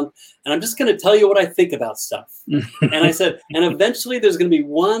once a month, and I'm just going to tell you what I think about stuff." And I said, "And eventually there's going to be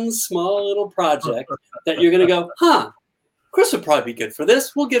one small little project that you're going to go, Chris would probably be good for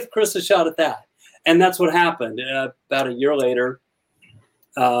this. We'll give Chris a shot at that." And that's what happened. About a year later,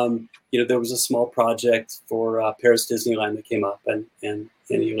 there was a small project for Paris Disneyland that came up, and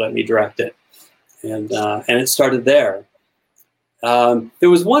he let me direct it, and it started there.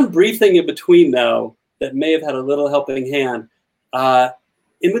 There was one brief thing in between, though, that may have had a little helping hand.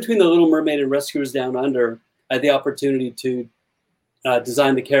 In between The Little Mermaid and Rescuers Down Under, I had the opportunity to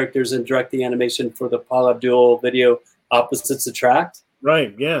design the characters and direct the animation for the Paula Abdul video Opposites Attract.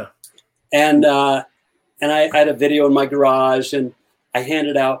 Right, yeah. And I had a video in my garage, and I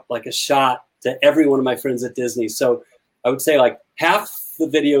handed out like a shot to every one of my friends at Disney. So I would say like half the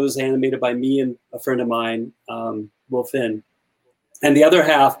video is animated by me and a friend of mine, Will Finn. And the other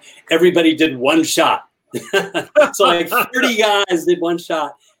half, everybody did one shot. So like 30 guys did one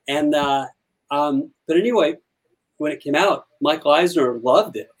shot. And but anyway, when it came out, Michael Eisner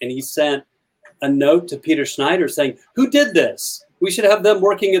loved it. And he sent a note to Peter Schneider saying, "Who did this? We should have them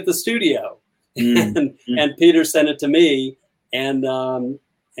working at the studio." And Peter sent it to me. And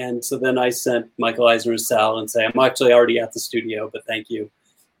so then I sent Michael Eisner a cell and say, "I'm actually already at the studio, but thank you."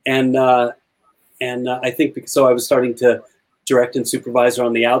 And I think so I was starting to direct and supervisor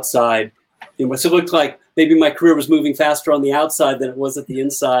on the outside. So it looked like maybe my career was moving faster on the outside than it was at the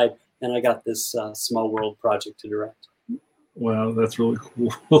inside. And I got this Small World project to direct. Wow, that's really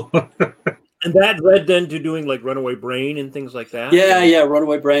cool. And that led then to doing like Runaway Brain and things like that? Yeah,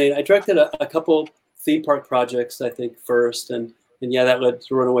 Runaway Brain. I directed a couple theme park projects, I think, first. And yeah, that led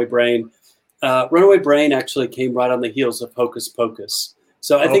to Runaway Brain. Runaway Brain actually came right on the heels of Hocus Pocus.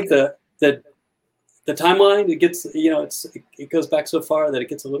 So I think the timeline, it gets, it goes back so far that it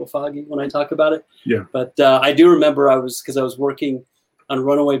gets a little foggy when I talk about it. Yeah. But I do remember because I was working on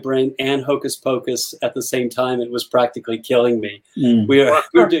Runaway Brain and Hocus Pocus at the same time. It was practically killing me. Mm. We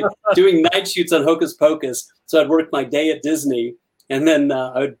were doing night shoots on Hocus Pocus, so I'd work my day at Disney, and then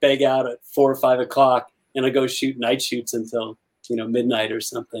I would beg out at 4 or 5 o'clock, and I'd go shoot night shoots until midnight or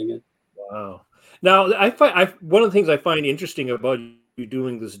something. Wow. Now, I find one of the things I find interesting about you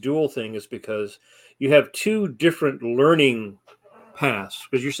doing this dual thing is because you have two different learning paths.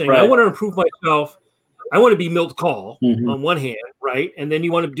 Because you're saying, Right. I want to improve myself. I want to be Milt Kahl Mhm. on one hand, right? And then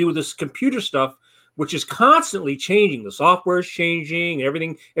you want to do this computer stuff, which is constantly changing. The software is changing,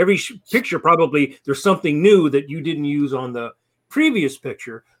 everything. Every picture, probably there's something new that you didn't use on the previous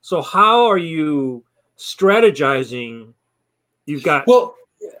picture. So how are you strategizing? You've got... Well,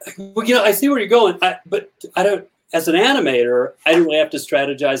 I see where you're going, but I don't. As an animator, I don't really have to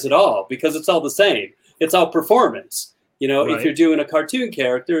strategize at all because it's all the same. It's all performance. Right. If you're doing a cartoon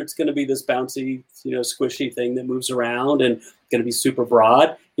character, it's going to be this bouncy, squishy thing that moves around and going to be super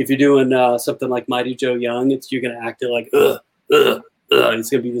broad. If you're doing something like Mighty Joe Young, you're going to act it like it's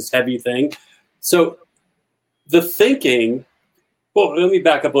going to be this heavy thing. So the thinking. Well, let me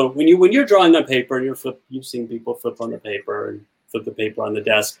back up a little. When you're drawing on paper and you've seen people flip on the paper and flip the paper on the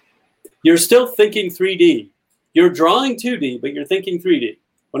desk. You're still thinking 3D. You're drawing 2D, but you're thinking 3D.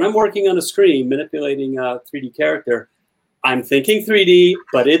 When I'm working on a screen manipulating a 3D character, I'm thinking 3D,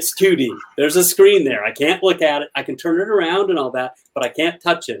 but it's 2D. There's a screen there. I can't look at it. I can turn it around and all that, but I can't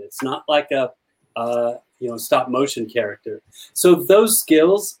touch it. It's not like a stop motion character. So those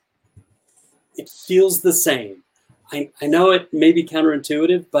skills, it feels the same. I know it may be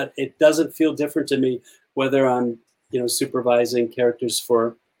counterintuitive, but it doesn't feel different to me whether I'm supervising characters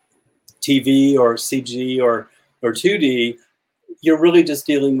for TV or CG or 2D. You're really just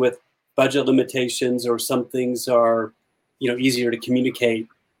dealing with budget limitations, or some things are easier to communicate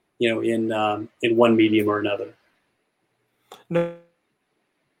in one medium or another. No.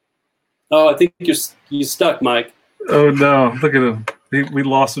 Oh, I think you stuck, Mike. Oh no! Look at him. We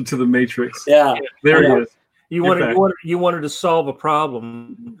lost him to the Matrix. Yeah, There he is. You wanted to solve a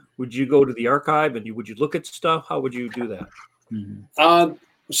problem. Would you go to the archive and would you look at stuff? How would you do that? Mm-hmm.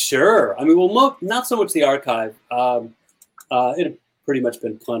 Sure. I mean, well, not so much the archive. It had pretty much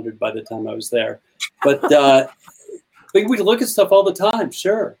been plundered by the time I was there. But we could look at stuff all the time.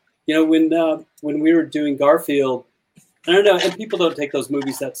 Sure. When we were doing Garfield, I don't know, and people don't take those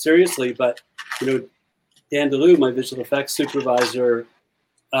movies that seriously, but Dan DeLue, my visual effects supervisor,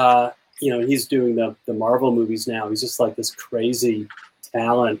 he's doing the Marvel movies now. He's just like this crazy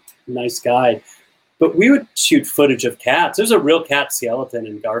talent, nice guy. But we would shoot footage of cats. There's a real cat skeleton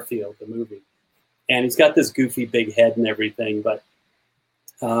in Garfield, the movie. And he's got this goofy big head and everything, but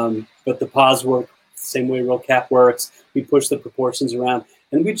the paws work the same way a real cat works. We push the proportions around.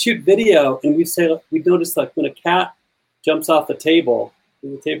 And we'd shoot video, and we'd notice like when a cat jumps off the table,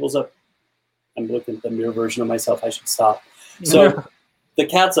 and the table's up. I'm looking at the mirror version of myself. I should stop. So the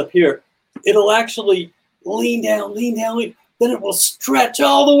cat's up here. It'll actually lean down. Then it will stretch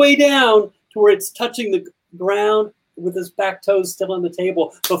all the way down to where it's touching the ground with its back toes still on the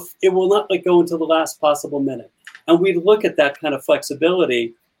table. But it will not let go until the last possible minute. And we look at that kind of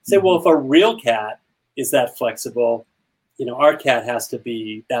flexibility, say, well, if a real cat is that flexible, our cat has to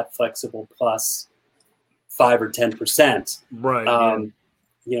be that flexible plus 5 or 10%. Right.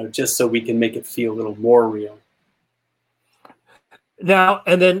 Just so we can make it feel a little more real. Now,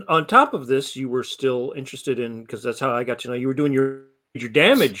 and then on top of this, you were still interested in, because that's how I got to know you were doing your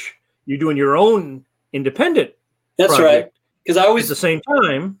damage. You're doing your own independent. That's project. right. Because I always at the same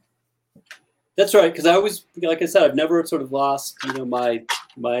time. That's right. Because I always, like I said, I've never sort of lost, my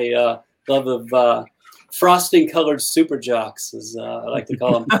love of frosting colored super jocks, as I like to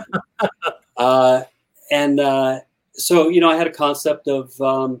call them. So I had a concept of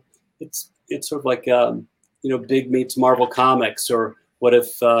it's sort of like Big meets Marvel Comics, or what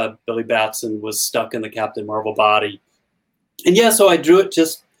if Billy Batson was stuck in the Captain Marvel body? And so I drew it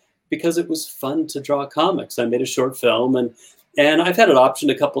just because it was fun to draw comics. I made a short film, and I've had it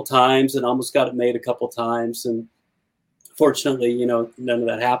optioned a couple times and almost got it made a couple times, and fortunately, none of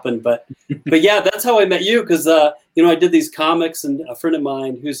that happened. But yeah, that's how I met you, because I did these comics, and a friend of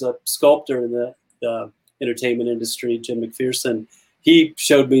mine who's a sculptor in the entertainment industry, Jim McPherson, he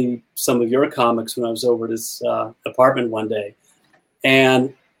showed me some of your comics when I was over at his apartment one day,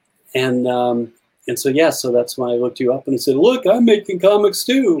 and so that's when I looked you up and I said, "Look, I'm making comics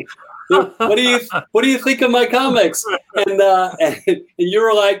too. What do you think of my comics?" And you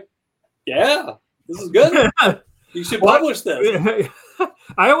were like, "Yeah, this is good. You should publish this."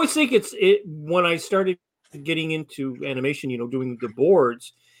 I always think when I started getting into animation, doing the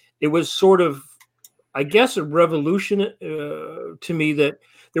boards, it was sort of I guess, a revolution to me that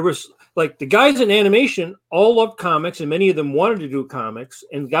there was like the guys in animation all loved comics, and many of them wanted to do comics,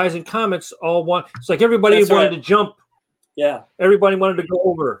 and guys in comics all want. It's like everybody wanted to jump. Yeah, everybody wanted to go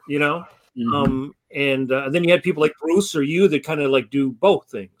over, you know. Mm-hmm. And then you had people like Bruce or you that kind of like do both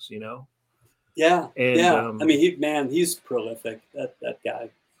things, you know. Yeah, and, yeah. I mean, he's prolific. That guy.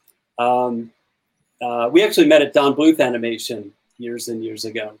 We actually met at Don Bluth Animation years and years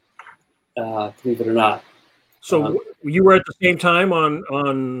ago. Believe it or not. So you were at the same time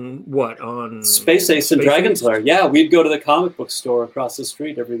on what? On Space Ace and Dragon's Lair. Yeah, we'd go to the comic book store across the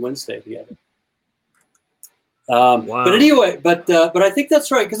street every Wednesday together. Wow. But anyway, but I think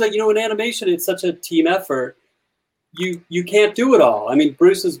that's right, because in animation it's such a team effort. You can't do it all. I mean,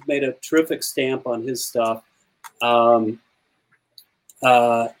 Bruce has made a terrific stamp on his stuff. But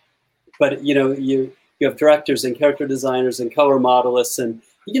you have directors and character designers and color modelists, and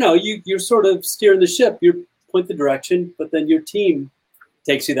you're sort of steering the ship. You point the direction, but then your team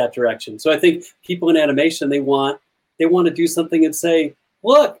takes you that direction. So I think people in animation, they want to do something and say,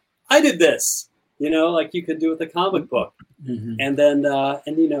 "Look, I did this." Like you could do with a comic book, Mm-hmm. and then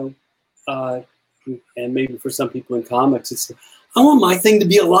and maybe for some people in comics, it's I want my thing to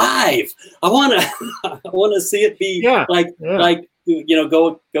be alive. I want to see it be like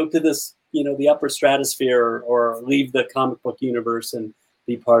go to this the upper stratosphere or leave the comic book universe and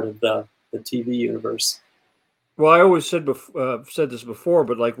be part of the TV universe. Well, I always said this before,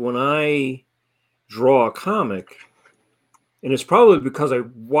 but like when I draw a comic, and it's probably because I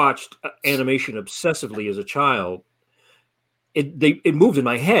watched animation obsessively as a child, it moved in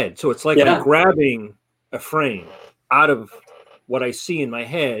my head. So it's like I'm grabbing a frame out of what I see in my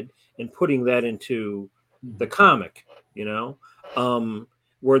head and putting that into the comic,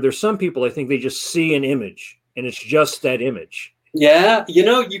 where there's some people, I think they just see an image and it's just that image. Yeah,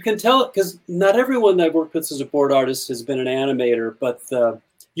 you can tell it because not everyone that I've worked with as a board artist has been an animator, but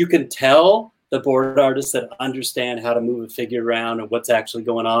you can tell the board artists that understand how to move a figure around and what's actually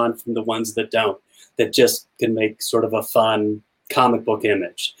going on from the ones that don't, that just can make sort of a fun comic book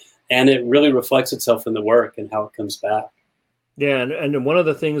image. And it really reflects itself in the work and how it comes back. Yeah, and one of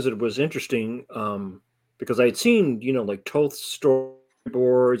the things that was interesting, because I had seen, like Toth's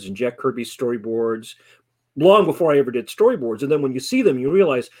storyboards and Jack Kirby's storyboards long before I ever did storyboards. And then when you see them, you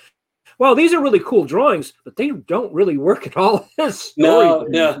realize, wow, these are really cool drawings, but they don't really work at all as storyboards.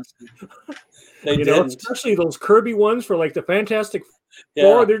 No, they didn't. Especially those Kirby ones for like the Fantastic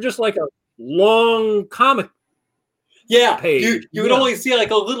Four. They're just like a long comic page. You would only see like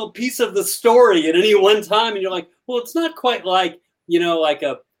a little piece of the story at any one time, and you're like, well, it's not quite like like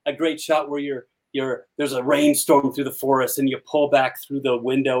a great shot where there's a rainstorm through the forest and you pull back through the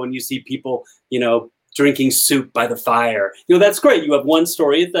window and you see people drinking soup by the fire. That's great. You have one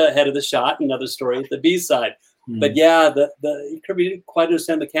story at the head of the shot, another story at the B side. But the Kirby didn't quite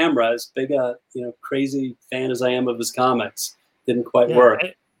understand the camera. As big a crazy fan as I am of his comics, didn't quite work.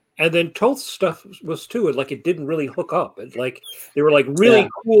 And then Toth's stuff was too. It didn't really hook up. They were like really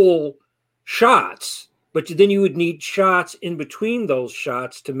cool shots, but then you would need shots in between those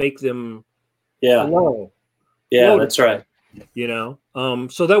shots to make them flow. Yeah, that's right.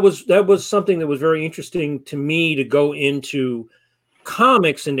 So that was something that was very interesting to me, to go into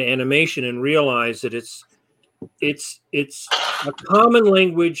comics, into animation, and realize that it's a common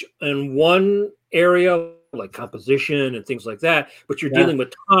language in one area, like composition and things like that, but you're dealing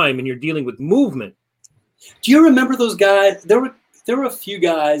with time and you're dealing with movement. Do you remember those guys? There were a few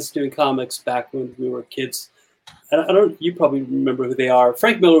guys doing comics back when we were kids. You probably remember who they are.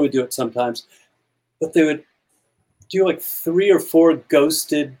 Frank Miller would do it sometimes, but they would do like 3 or 4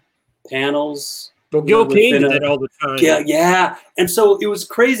 ghosted panels. Well, Gil Kane did that all the time. Yeah. And so it was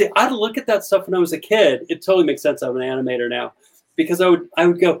crazy. I'd look at that stuff when I was a kid. It totally makes sense. I'm an animator now, because I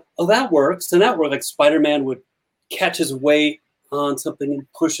would go, oh, that works. And that worked. Like Spider-Man would catch his weight on something and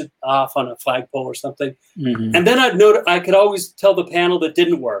push it off on a flagpole or something. Mm-hmm. And then I could always tell the panel that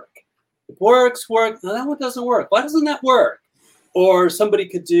didn't work. It works. No, that one doesn't work. Why doesn't that work? Or somebody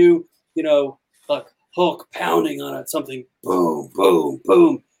could do, like Hulk pounding on it, something, boom, boom,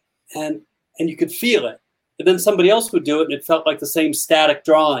 boom. And you could feel it. And then somebody else would do it, and it felt like the same static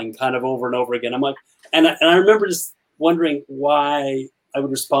drawing kind of over and over again. I'm like, and I remember just wondering why I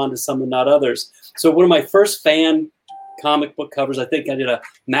would respond to some and not others. So one of my first fan comic book covers, I think I did a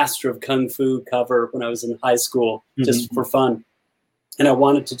Master of Kung Fu cover when I was in high school, just for fun. And I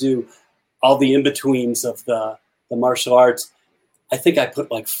wanted to do all the in-betweens of the martial arts. I think I put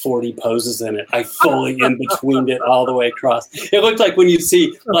like 40 poses in it. I fully in-betweened it all the way across. It looked like when you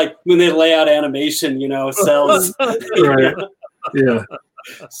see, like when they lay out animation, cells. Right. Yeah.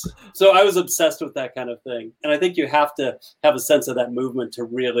 So I was obsessed with that kind of thing. And I think you have to have a sense of that movement to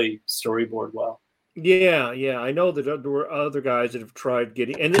really storyboard well. Yeah. I know that there were other guys that have tried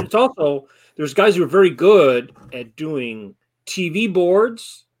getting, and it's also, there's guys who are very good at doing TV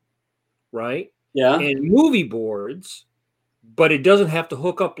boards, right? Yeah. And movie boards, but it doesn't have to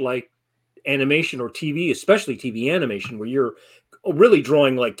hook up like animation or TV, especially TV animation, where you're really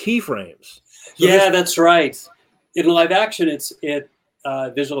drawing like keyframes. So that's right. In live action, it's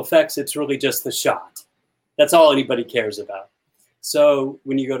visual effects. It's really just the shot. That's all anybody cares about. So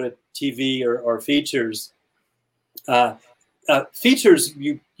when you go to TV or features, features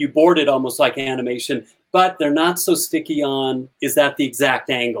you board it almost like animation, but they're not so sticky on is that the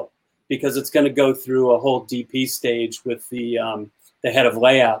exact angle, because it's going to go through a whole DP stage with the head of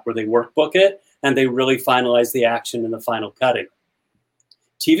layout where they workbook it and they really finalize the action in the final cutting.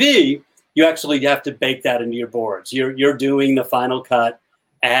 TV, you actually have to bake that into your boards. You're doing the final cut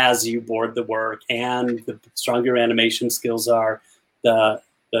as you board the work, and the stronger your animation skills are, the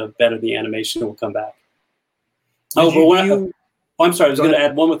better the animation will come back. I'm sorry, I was going to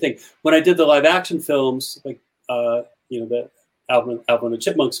add one more thing. When I did the live action films, like the Alvin and the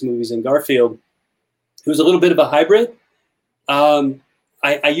Chipmunks movies and Garfield, it was a little bit of a hybrid.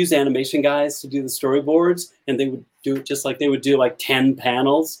 I used animation guys to do the storyboards, and they would do it just like they would do like 10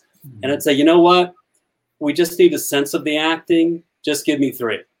 panels. And I'd say, you know what? We just need a sense of the acting. Just give me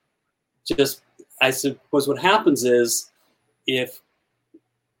 3. I suppose what happens is,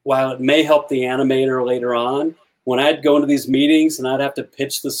 while it may help the animator later on, when I'd go into these meetings and I'd have to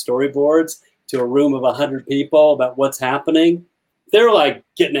pitch the storyboards to a room of 100 people about what's happening, they're like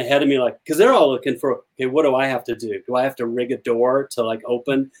getting ahead of me, like, because they're all looking for, okay, what do I have to do? Do I have to rig a door to like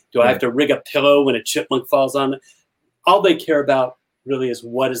open? Do I have to rig a pillow when a chipmunk falls on it? All they care about really is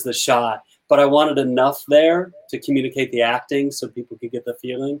what is the shot. But I wanted enough there to communicate the acting so people could get the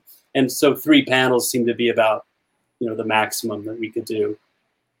feeling. And so 3 panels seemed to be about, the maximum that we could do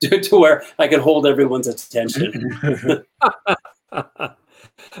to where I could hold everyone's attention.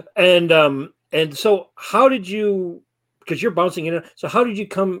 And so how did you, because you're bouncing in, so how did you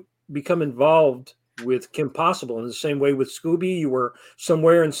become involved with Kim Possible? In the same way with Scooby, you were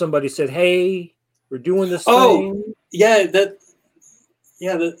somewhere and somebody said, hey, we're doing this thing?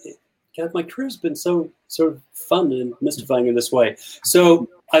 God, my career's been so sort of fun and mystifying in this way. So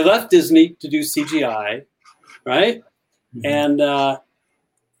I left Disney to do CGI, right? Mm-hmm.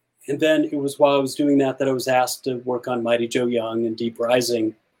 And then it was while I was doing that I was asked to work on Mighty Joe Young and Deep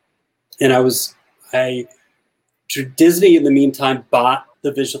Rising. And Disney in the meantime bought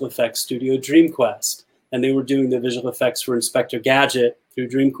the visual effects studio DreamQuest, and they were doing the visual effects for Inspector Gadget through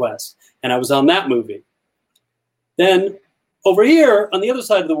DreamQuest. And I was on that movie. Then over here, on the other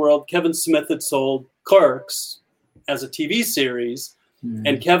side of the world, Kevin Smith had sold Clerks as a TV series,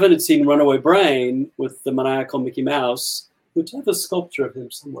 and Kevin had seen Runaway Brain with the maniacal Mickey Mouse, which I have a sculpture of him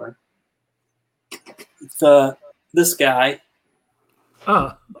somewhere. This guy.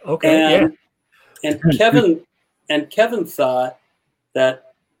 Ah, okay. And Kevin thought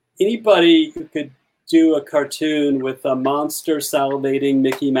that anybody who could do a cartoon with a monster salivating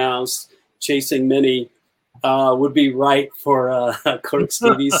Mickey Mouse chasing Minnie would be right for a Clerks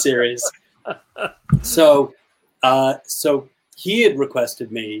TV series. So he had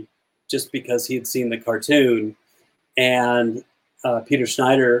requested me just because he had seen the cartoon, and Peter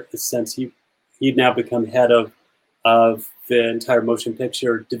Schneider, since he'd now become head of the entire motion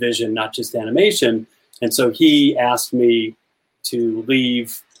picture division, not just animation, and so he asked me to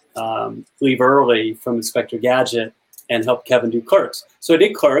leave early from Inspector Gadget and help Kevin do Clerks. So I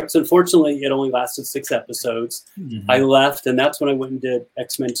did Clerks. Unfortunately, it only lasted 6 episodes. Mm-hmm. I left, and that's when I went and did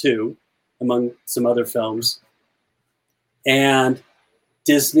X-Men 2, among some other films. And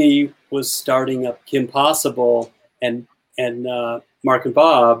Disney was starting up Kim Possible, and Mark and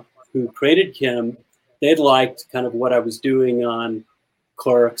Bob, who created Kim, they'd liked kind of what I was doing on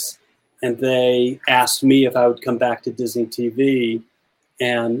Clerks, and they asked me if I would come back to Disney TV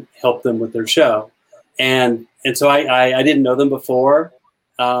and help them with their show. And so I didn't know them before,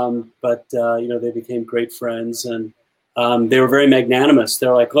 but they became great friends, and they were very magnanimous.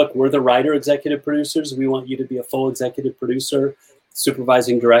 They're like, look, we're the writer executive producers. We want you to be a full executive producer,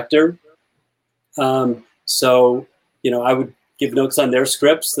 supervising director. So I would give notes on their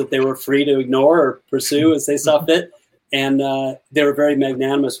scripts that they were free to ignore or pursue as they saw fit. And they were very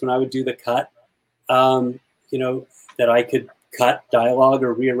magnanimous when I would do the cut, that I could cut dialogue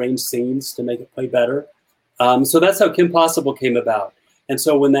or rearrange scenes to make it play better. So that's how Kim Possible came about. And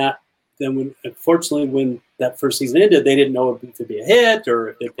so when that first season ended, they didn't know if it would be a hit or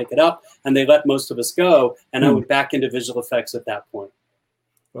if they'd pick it up, and they let most of us go. And I went back into visual effects at that point.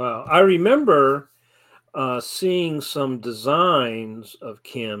 Wow. I remember seeing some designs of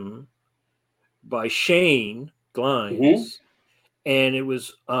Kim by Shane Glines, and it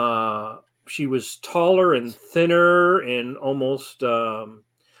was she was taller and thinner and almost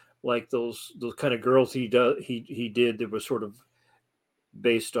like those kind of girls he did that was sort of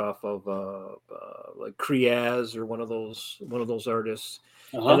based off of like Kriaz or one of those artists.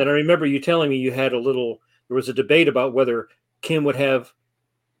 And then I remember you telling me there was a debate about whether Kim would have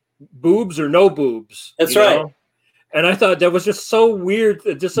boobs or no boobs. That's right. Know? And I thought that was just so weird.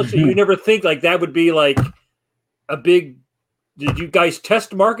 Just such you never think like that would be like a big. Did you guys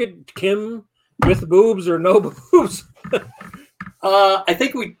test market Kim with boobs or no boobs? I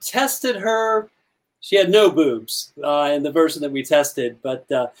think we tested her. She had no boobs in the version that we tested. But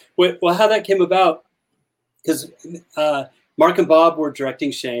well, how that came about, because Mark and Bob were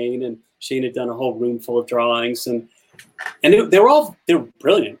directing Shane, and Shane had done a whole room full of drawings, and they were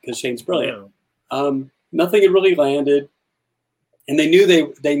brilliant because Shane's brilliant. Yeah. Nothing had really landed, and they knew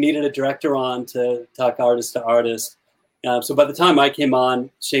they needed a director on to talk artist to artist. So by the time I came on,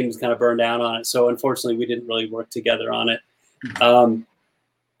 Shane was kind of burned out on it. So unfortunately, we didn't really work together on it.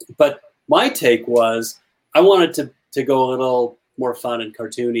 But my take was I wanted to go a little more fun and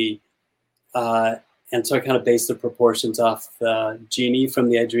cartoony. And so I kind of based the proportions off Jeannie from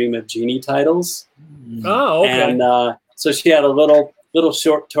the I Dream of Jeannie titles. Oh, okay. And so she had a little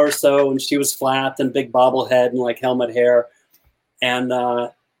short torso, and she was flat and big bobblehead and like helmet hair. And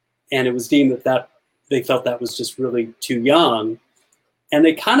it was deemed that they felt that was just really too young. And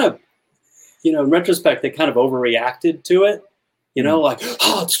they kind of, in retrospect, they kind of overreacted to it, like,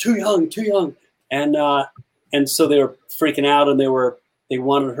 oh, it's too young. And so they were freaking out, and they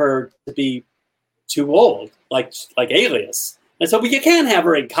wanted her to be too old, like Alias. And so, but you can't have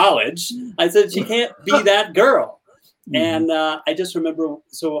her in college. I said, she can't be that girl. And I just remember,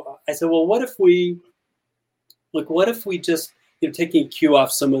 so I said, well, what if we just, taking a cue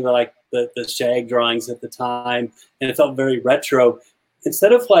off some of the Shag drawings at the time, and it felt very retro.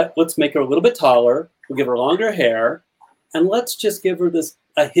 Instead of let's make her a little bit taller, we'll give her longer hair, and let's just give her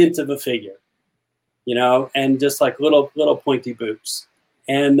a hint of a figure, and just like little pointy boobs.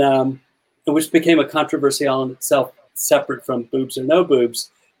 And which became a controversy all in itself, separate from boobs or no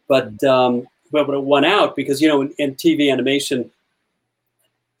boobs. But it won out because, in TV animation,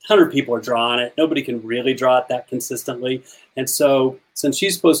 100 people are drawing it. Nobody can really draw it that consistently. And so since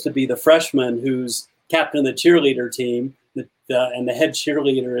she's supposed to be the freshman who's captain of the cheerleader team, and the head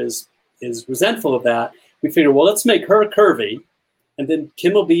cheerleader is resentful of that, we figured, well, let's make her curvy, and then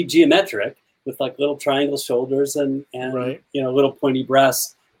Kim will be geometric with like little triangle shoulders and right. Little pointy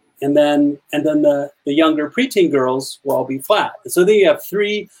breasts. And then the younger preteen girls will all be flat. So then you have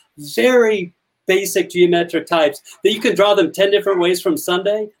three very basic geometric types that you can draw them 10 different ways from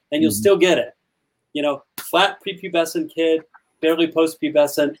Sunday, and you'll still get it. Flat prepubescent kid, barely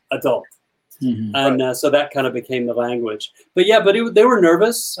postpubescent adult. And so that kind of became the language. But yeah, they were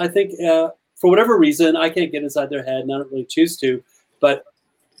nervous. I think for whatever reason, I can't get inside their head, and I don't really choose to. But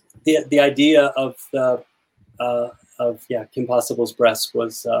the idea of Kim Possible's breast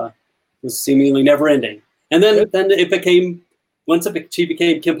was seemingly never ending. And then it became, she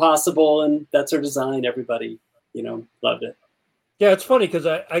became Kim Possible, and that's her design. Everybody, loved it. Yeah, it's funny because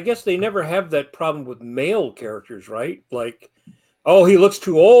I guess they never have that problem with male characters, right? Like, oh, he looks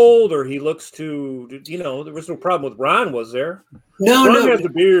too old, or he looks too, there was no problem with Ron, was there? Ron has a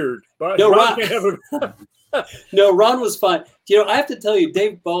beard. But no, Ron can't have a... No, Ron was fine. I have to tell you,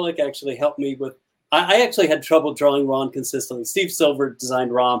 Dave Bullock actually helped me with, I actually had trouble drawing Ron consistently. Steve Silver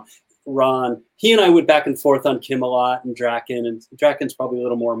designed Ron. He and I went back and forth on Kim a lot, and Draken, and Draken's probably a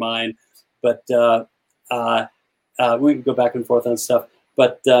little more mine, but we would go back and forth on stuff.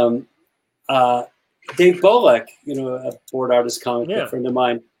 But Dave Bullock, a board artist, comic book friend of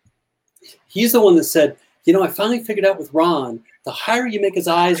mine, he's the one that said, I finally figured out with Ron, the higher you make his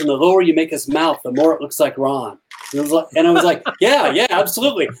eyes and the lower you make his mouth, the more it looks like Ron. And I was like, yeah,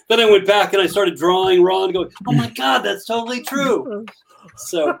 absolutely. Then I went back and I started drawing Ron, going, oh my God, that's totally true.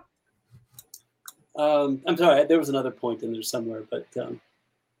 So I'm sorry, there was another point in there somewhere, but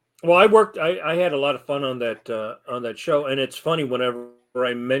well, I had a lot of fun on that show, and it's funny whenever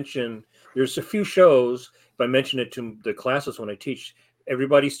I mention, there's a few shows, if I mention it to the classes when I teach,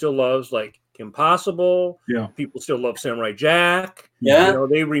 everybody still loves like Kim Possible. Yeah. People still love Samurai Jack. Yeah.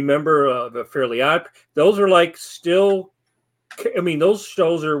 They remember the Fairly Odd. Those are like still, those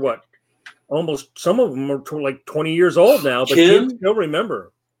shows are what? Almost, some of them are like 20 years old now, but kids still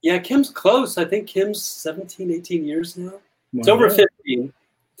remember. Yeah, Kim's close. I think Kim's 17, 18 years now. Wow. It's over 15.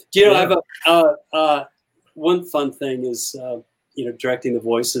 I have one fun thing is, directing the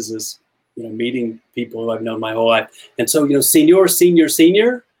voices is, meeting people who I've known my whole life. And so, Senior, if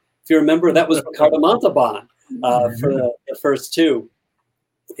you remember, that was Ricardo Montalban for the first two.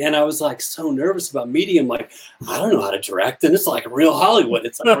 And I was like so nervous about meeting him. Like, I don't know how to direct. And it's like real Hollywood.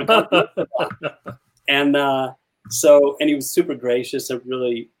 It's like Ricardo Montalban. And and he was super gracious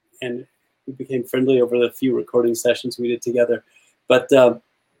and we became friendly over the few recording sessions we did together. But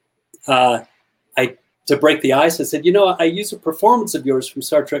to break the ice, I said, I used a performance of yours from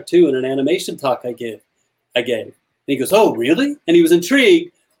Star Trek II in an animation talk I gave. And he goes, oh, really? And he was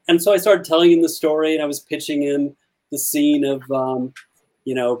intrigued. And so I started telling him the story, and I was pitching him the scene of, Khan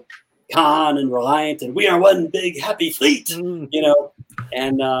and Reliant, and we are one big happy fleet,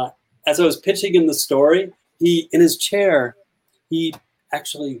 And as I was pitching him the story, he, in his chair, he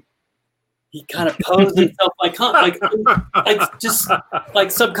kind of posed himself like Khan,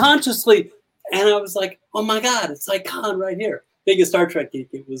 like subconsciously. And I was like, oh my God, it's like Khan right here. Biggest Star Trek geek.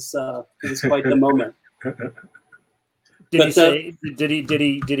 It was quite the moment. Did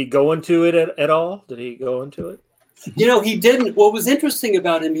he go into it at all? Did he go into it? He didn't. What was interesting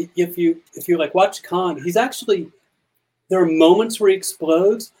about him, if you like watch Khan, he's actually, there are moments where he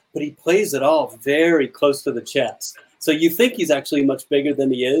explodes, but he plays it all very close to the chest. So you think he's actually much bigger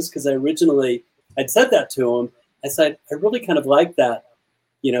than he is, because I'd said that to him. I said, I really kind of like that,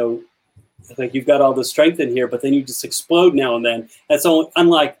 like you've got all the strength in here, but then you just explode now and then. That's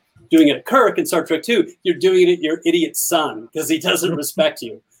unlike doing it at Kirk in Star Trek II. You're doing it at your idiot son because he doesn't respect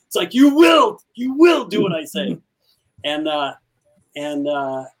you. It's like, you will do what I say.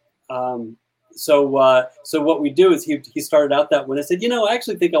 So what we do is he started out that when I said, I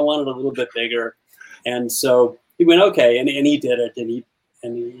actually think I want it a little bit bigger. And so he went, okay. And he did it. And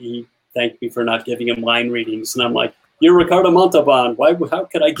he thanked me for not giving him line readings. And I'm like, you're Ricardo Montalban. How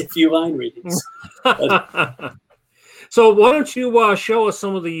could I give you line readings? So why don't you show us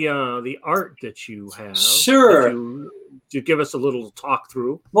some of the art that you have? Sure. To give us a little talk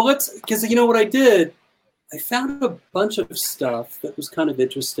through. Well, because what I did, I found a bunch of stuff that was kind of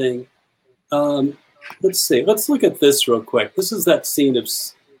interesting. Let's see. Let's look at this real quick. This is that scene of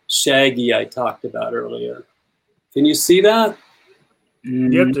Shaggy I talked about earlier. Can you see that?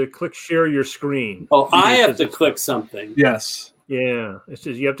 You have to click share your screen. Oh, I have to click something. Yes. Yeah. It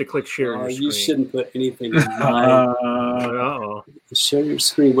says you have to click share your screen. You shouldn't put anything in mine. Share your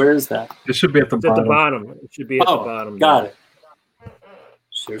screen. Where is that? It should be at the bottom. At the bottom. It should be at the bottom. Got it.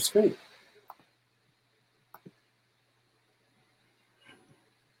 Share screen.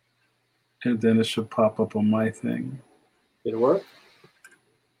 And then it should pop up on my thing. Did it work?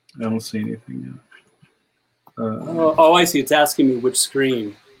 I don't see anything yet. I see. It's asking me which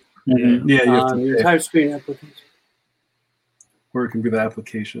screen. Mm-hmm. Yeah, you have to your entire screen application. Or it can be the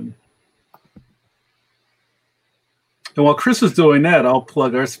application. And while Chris is doing that, I'll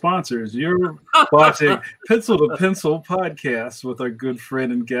plug our sponsors. You're watching Pencil to Pencil podcast with our good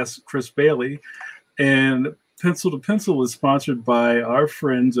friend and guest, Chris Bailey. And Pencil to Pencil is sponsored by our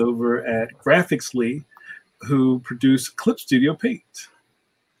friends over at Graphicsly, who produce Clip Studio Paint.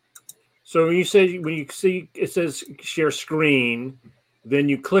 So when you see it says share screen, then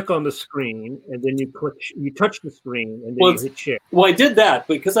you click on the screen, and then you touch the screen, and then you hit share. Well, I did that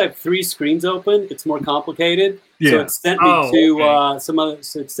because I have 3 screens open. It's more complicated. Yeah. So it sent me to some other.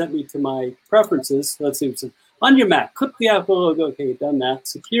 So it sent me to my preferences. Let's see. So on your Mac, click the Apple logo. Okay, done that.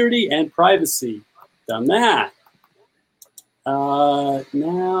 Security and privacy, done that. Now,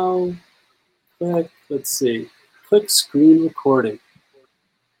 let's see. Click screen recording.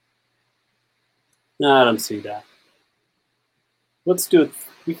 No, I don't see that. Let's do it.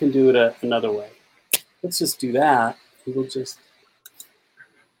 We can do it another way. Let's just do that. We'll just.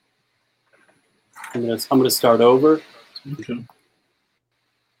 I'm gonna start over. Okay.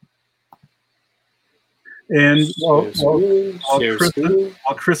 And while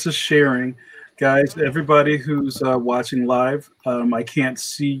Chris is sharing, guys, everybody who's watching live, I can't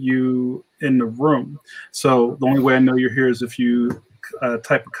see you in the room. So the only way I know you're here is if you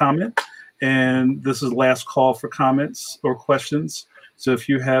type a comment. And this is last call for comments or questions. So if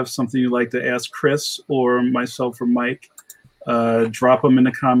you have something you'd like to ask Chris or myself or Mike, drop them in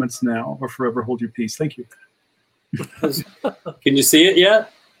the comments now or forever hold your peace. Thank you. Can you see it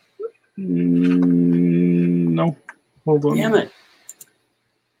yet? No. Hold on. Damn it.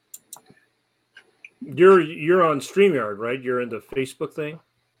 You're on StreamYard, right? You're in the Facebook thing?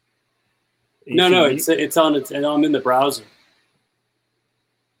 No, it's on it, and I'm in the browser.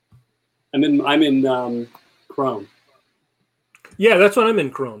 I'm in Chrome. Yeah, that's what I'm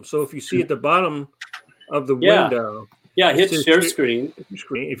in Chrome. So if you see at the bottom of the window, hit share screen.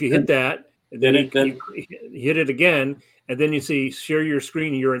 If you hit that, then you hit it again, and then you see share your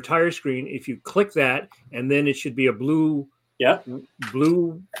screen, your entire screen. If you click that, and then it should be a blue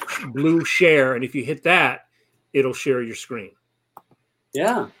share, and if you hit that, it'll share your screen.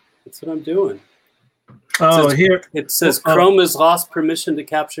 Yeah, that's what I'm doing. Oh, here it says Chrome has lost permission to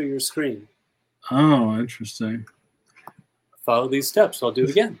capture your screen. Oh, interesting. Follow these steps. I'll do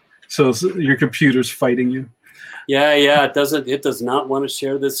it again. So your computer's fighting you. Yeah. It does not want to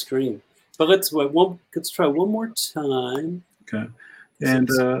share this screen. But let's try one more time. Okay. And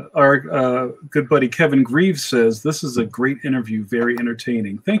our good buddy Kevin Greaves says this is a great interview, very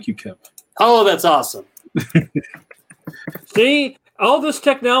entertaining. Thank you, Kevin. Oh, that's awesome. See, all this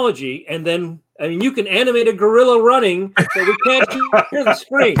technology, and then you can animate a gorilla running, so we can't hear the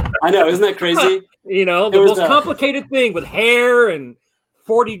screen. I know, isn't that crazy? The most complicated thing with hair and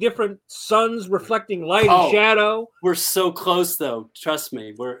 40 different suns reflecting light and shadow. We're so close, though. Trust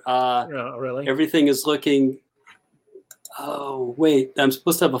me. We're really. Everything is looking. Oh wait, I'm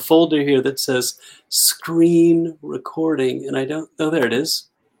supposed to have a folder here that says screen recording, and I don't. Oh, there it is.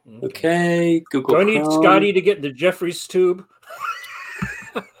 Okay, Google. Do I need Scotty to get the Jeffries tube?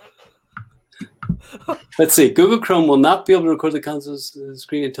 Let's see. Google Chrome will not be able to record the contents of the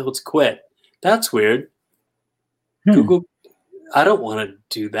screen until it's quit. That's weird. Google, I don't want to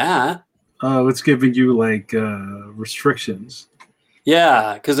do that. Oh, it's giving you like restrictions.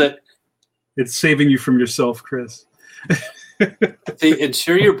 Yeah, because it's saving you from yourself, Chris. See,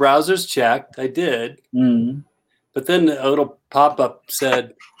 ensure your browser's checked. I did. But then a little pop-up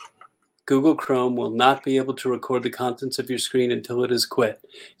said, Google Chrome will not be able to record the contents of your screen until it is quit.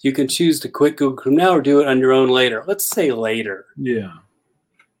 You can choose to quit Google Chrome now or do it on your own later. Let's say later. Yeah.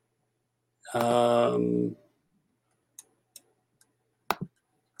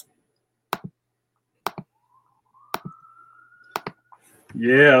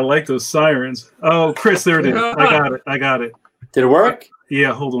 Yeah, I like those sirens. Oh, Chris, there it is. I got it. Did it work?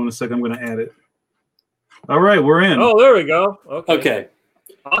 Yeah, hold on a second. I'm going to add it. All right, we're in. Oh, there we go. Okay.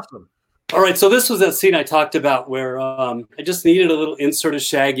 Awesome. All right, so this was that scene I talked about where I just needed a little insert of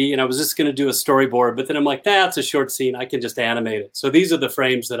Shaggy, and I was just going to do a storyboard, but then I'm like, it's a short scene. I can just animate it. So these are the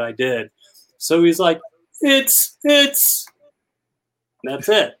frames that I did. So he's like, it's. That's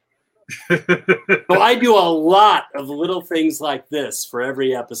it. So I do a lot of little things like this for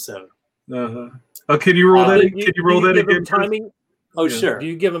every episode. Oh, can you roll that? Can you roll that again? Timing? Oh, yeah. Sure. Do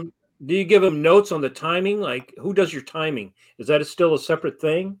you give them notes on the timing? Like, who does your timing? Is that still a separate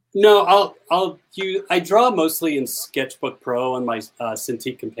thing? No, I draw mostly in Sketchbook Pro on my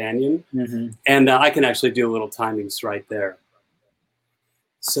Cintiq Companion, and I can actually do little timings right there.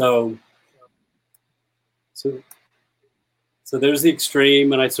 So there's the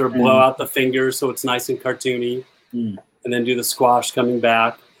extreme, and I sort of blow out the fingers so it's nice and cartoony, and then do the squash coming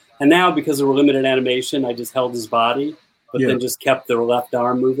back. And now, because of limited animation, I just held his body, but then just kept the left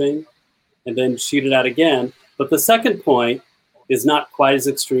arm moving, and then shoot it out again. But the second point is not quite as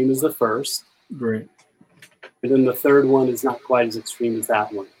extreme as the first. Great. And then the third one is not quite as extreme as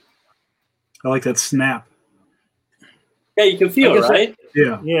that one. I like that snap. Yeah, you can feel it, right?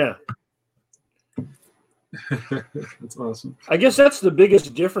 Yeah. That's awesome. I guess that's the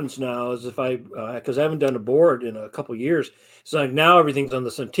biggest difference now is because I haven't done a board in a couple of years. So like now everything's on the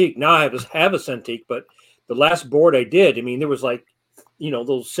Cintiq. Now I have a Cintiq, but the last board I did, there was like,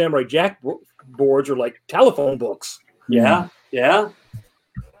 those Samurai Jack boards are like telephone books. Yeah.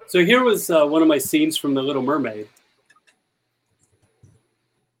 So here was one of my scenes from The Little Mermaid.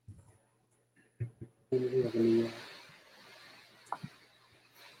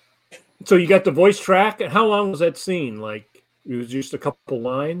 So you got the voice track. How long was that scene? Like it was just a couple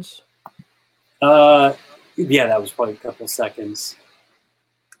lines? Yeah, that was probably a couple seconds.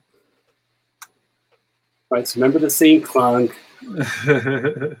 Right, so remember the scene, Clunk.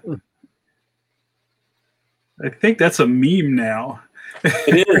 I think that's a meme now.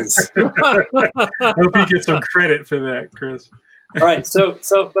 It is. I hope you get some credit for that, Chris. All right,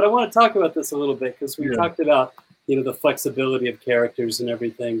 but I want to talk about this a little bit because we talked about, the flexibility of characters and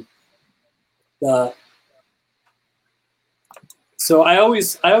everything. So I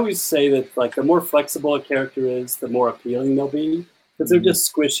always say that like the more flexible a character is, the more appealing they'll be because they're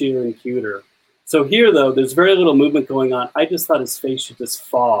just squishier and cuter. So here though, there's very little movement going on. I just thought his face should just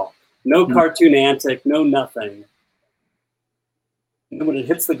fall. No cartoon antic, no nothing. And when it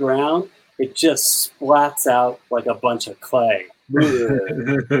hits the ground, it just splats out like a bunch of clay.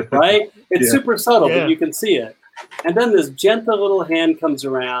 Right? It's super subtle, but you can see it. And then this gentle little hand comes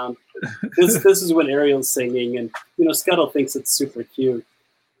around. This is when Ariel's singing, and Scuttle thinks it's super cute.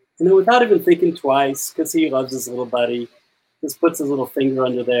 And then without even thinking twice, because he loves his little buddy, just puts his little finger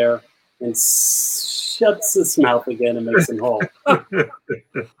under there and shuts his mouth again and makes him whole.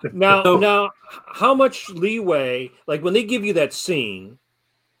 Now, how much leeway, like when they give you that scene,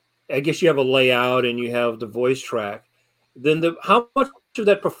 I guess you have a layout and you have the voice track, then how much of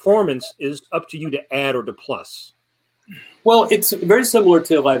that performance is up to you to add or to plus? Well, it's very similar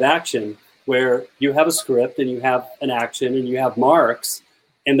to live action, where you have a script and you have an action and you have marks,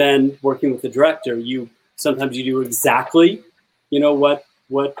 and then working with the director, sometimes you do exactly,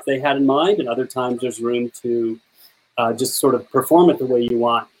 what they had in mind, and other times there's room to just sort of perform it the way you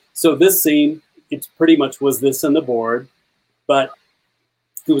want. So this scene, it pretty much was this on the board, but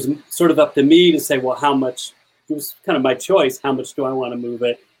it was sort of up to me to say, well, how much, it was kind of my choice, how much do I want to move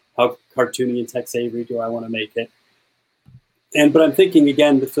it? How cartoony and Tex Avery do I want to make it? But I'm thinking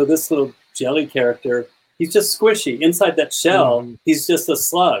again, so this little jelly character, he's just squishy. Inside that shell, he's just a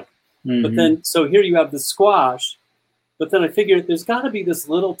slug. Mm-hmm. But then, so here you have the squash, but then I figured there's got to be this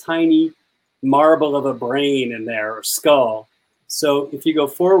little tiny marble of a brain in there, or skull. So if you go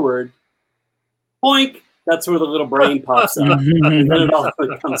forward, boink, that's where the little brain pops up. And then it all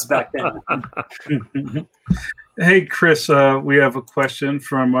comes back down. Hey, Chris, we have a question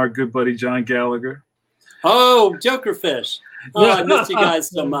from our good buddy John Gallagher. Oh, Jokerfish. Oh, I miss you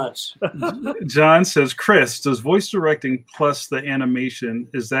guys so much. John says, Chris, does voice directing plus the animation,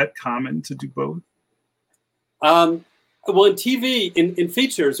 is that common to do both? Well, in TV, in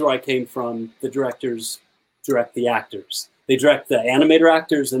features where I came from, the directors direct the actors. They direct the animator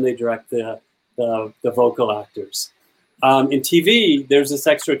actors and they direct the vocal actors. In TV, there's this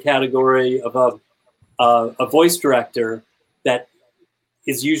extra category of a voice director that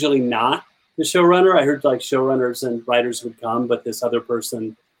is usually not the showrunner. I heard like showrunners and writers would come, but this other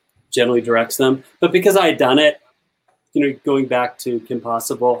person generally directs them. But because I had done it, going back to Kim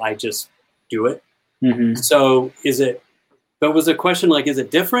Possible, I just do it. Mm-hmm. So was the question like, is it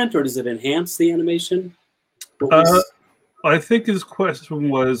different or does it enhance the animation? I think his question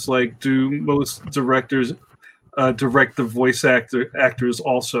was like, do most directors direct the voice actors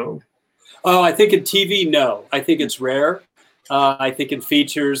also? Oh, I think in TV, no. I think it's rare. I think in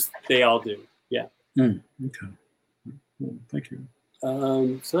features, they all do. Yeah. Okay. Well, thank you.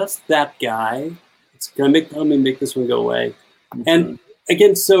 So that's that guy. Let me make this one go away. Okay. And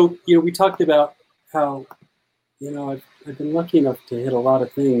again, so we talked about how I've been lucky enough to hit a lot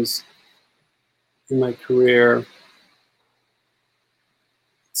of things in my career.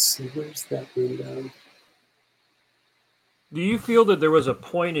 Let's see, where's that window? Do you feel that there was a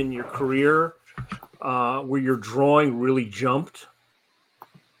point in your career where your drawing really jumped?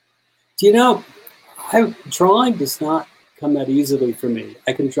 Drawing does not come that easily for me.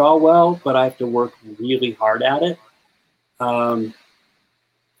 I can draw well, but I have to work really hard at it.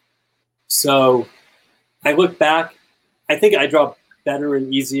 So I look back, I think I draw better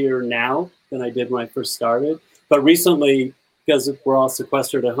and easier now than I did when I first started. But recently, because we're all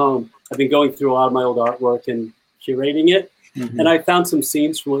sequestered at home, I've been going through a lot of my old artwork and curating it. Mm-hmm. And I found some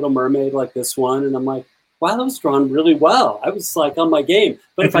scenes from Little Mermaid like this one, and I'm like, wow, that was drawn really well. I was like on my game.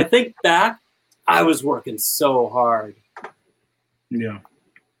 But if I think back, I was working so hard. Yeah.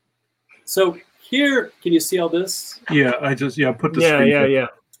 So here, can you see all this? Yeah, put the screen. Yeah.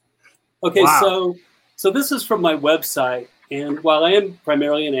 Okay, wow. So this is from my website, and while I am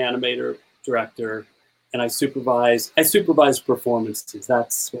primarily an animator, director, and I supervise performances.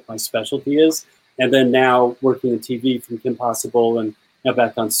 That's what my specialty is. And then now working in TV from Kim Possible and now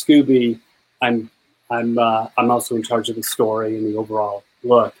back on Scooby, I'm also in charge of the story and the overall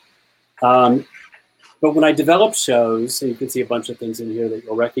look. But when I develop shows, and you can see a bunch of things in here that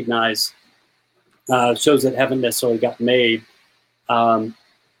you'll recognize, shows that haven't necessarily gotten made. When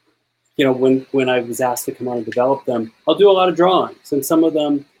I was asked to come on and develop them, I'll do a lot of drawings, and some of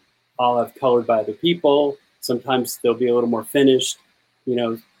them I'll have colored by other people. Sometimes they'll be a little more finished,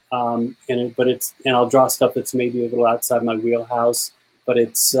 and I'll draw stuff that's maybe a little outside my wheelhouse, but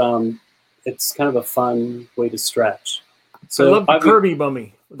it's kind of a fun way to stretch. So I love the Kirby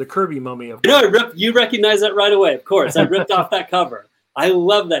mummy. The Kirby mummy. You recognize that right away, of course. I ripped off that cover. I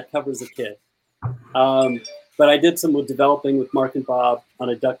love that cover as a kid. But I did some developing with Mark and Bob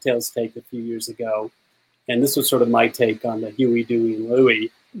on a DuckTales take a few years ago, and this was sort of my take on the Huey, Dewey, and Louie.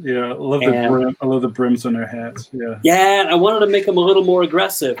 Yeah, I love the brims on their hats. Yeah, I wanted to make them a little more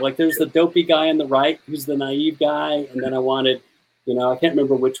aggressive. Like there's the dopey guy on the right, who's the naive guy, and then I wanted, I can't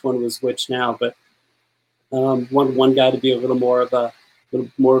remember which one was which now, but one guy to be a little more of a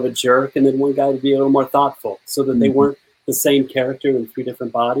jerk, and then one guy to be a little more thoughtful, so that they weren't the same character in three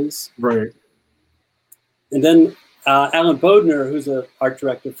different bodies. Right. And then Alan Bodner, who's an art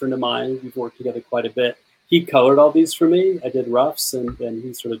director friend of mine, we've worked together quite a bit. he colored all these for me. I did roughs, and then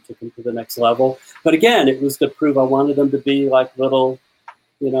he sort of took them to the next level. But again, it was to prove I wanted them to be like little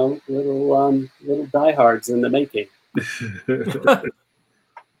diehards in the making.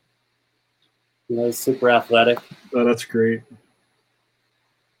 Super athletic. Oh, that's great.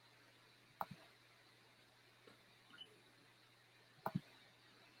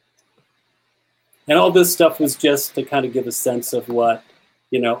 And all this stuff was just to kind of give a sense of what,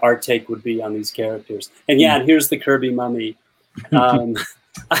 our take would be on these characters. And yeah, here's the Kirby mummy.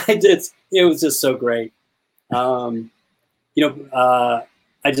 It was just so great. Those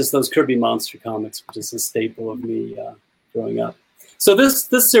Kirby monster comics were just a staple of me growing up. So this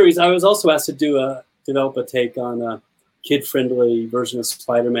series, I was also asked to develop a take on a kid-friendly version of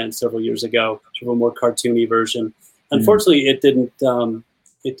Spider-Man several years ago, sort of a more cartoony version. Unfortunately, it didn't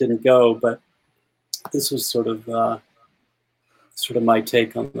go, but this was sort of my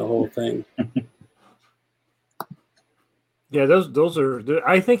take on the whole thing. Yeah, those are.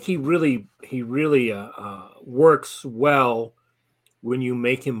 I think he really works well when you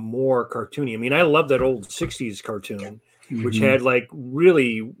make him more cartoony. I mean, I love that old '60s cartoon, which had like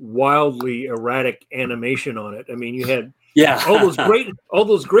really wildly erratic animation on it. I mean, you had all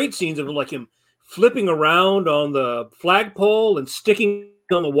those great scenes of him flipping around on the flagpole and sticking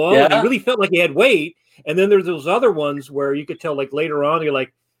on the wall. Yeah. And he really felt like he had weight. And then there's those other ones where you could tell, like later on, you're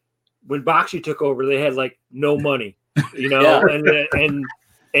like, when Bakshi took over, they had like no money,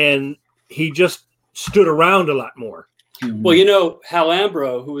 and he just stood around a lot more. Well, Hal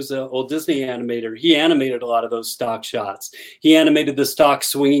Ambro, who was an old Disney animator, he animated a lot of those stock shots. He animated the stock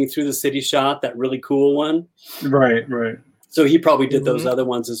swinging through the city shot, that really cool one. Right. So he probably did those other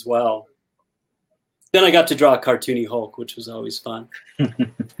ones as well. Then I got to draw a cartoony Hulk, which was always fun.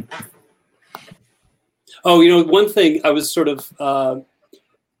 Oh, one thing I was sort of, I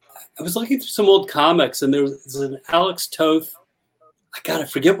was looking through some old comics, and there was an Alex Toth, I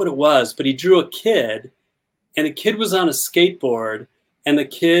forget what it was, but he drew a kid, and the kid was on a skateboard, and the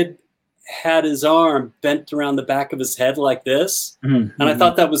kid had his arm bent around the back of his head like this. And I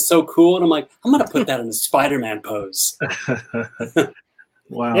thought that was so cool. And I'm like, I'm going to put that in a Spider-Man pose.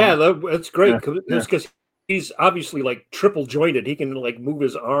 Wow. Yeah, that's great. Because he's obviously like triple jointed. He can like move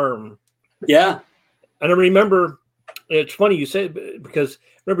his arm. Yeah. And I remember, it's funny you said, because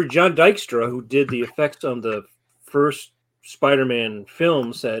remember John Dykstra, who did the effects on the first Spider-Man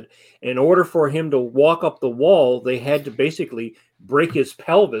film, said in order for him to walk up the wall, they had to basically break his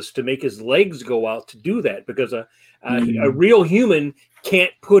pelvis to make his legs go out to do that, because a real human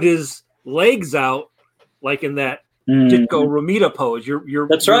can't put his legs out like in that Ditko Romita pose.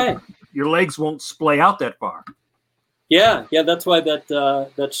 That's right. Your legs won't splay out that far. Yeah, that's why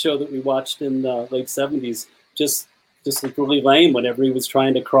that show that we watched in the late '70s just looked really lame whenever he was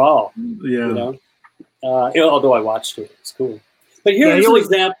trying to crawl. Yeah. Although I watched it, it's cool. But here's an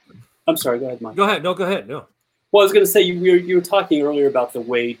example. I'm sorry. Go ahead, Mike. Go ahead. No, go ahead. No. Well, I was going to say you were talking earlier about the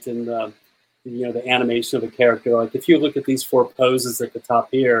weight and the animation of the character. Like if you look at these 4 poses at the top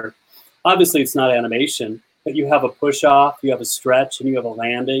here, obviously it's not animation, but you have a push off, you have a stretch, and you have a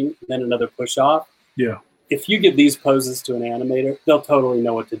landing, then another push off. Yeah. If you give these poses to an animator, they'll totally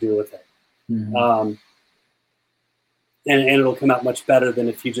know what to do with it. And it'll come out much better than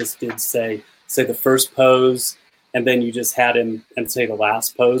if you just did say the first pose, and then you just had him and say the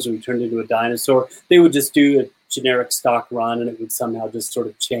last pose, or he turned into a dinosaur. They would just do a generic stock run, and it would somehow just sort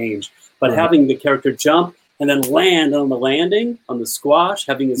of change. But having the character jump and then land on the landing, on the squash,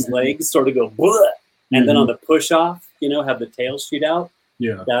 having his legs sort of go blah, and then on the push off, have the tail shoot out.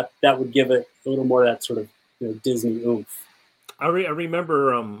 Yeah, that would give it a little more of that sort of Disney oomph. I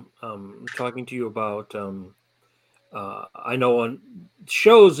remember talking to you about I know on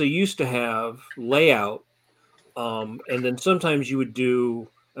shows they used to have layout, and then sometimes you would do,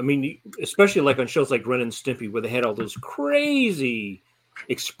 I mean, especially like on shows like Ren and Stimpy, where they had all those crazy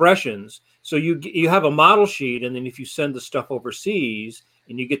expressions. So you have a model sheet, and then if you send the stuff overseas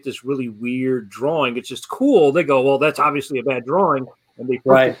and you get this really weird drawing, it's just cool. They go, well, that's obviously a bad drawing, and they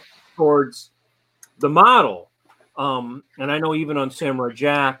push it towards the model. And I know even on Samurai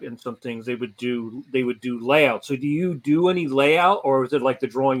Jack and some things they would do layout. So do you do any layout, or is it like the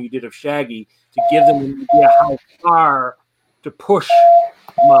drawing you did of Shaggy to give them an idea how far to push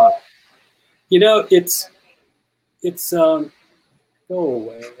the model? It's go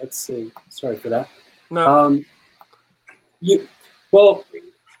away. Let's see. Sorry for that. No.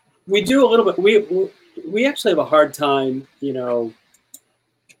 We do a little bit. We actually have a hard time,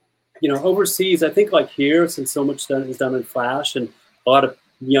 overseas. I think like here, since so much is done in Flash, and a lot of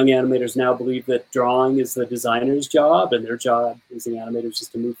young animators now believe that drawing is the designer's job, and their job as the animators is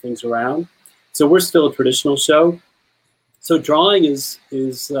to move things around. So we're still a traditional show. So drawing is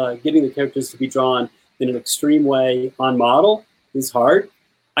getting the characters to be drawn in an extreme way on model is hard.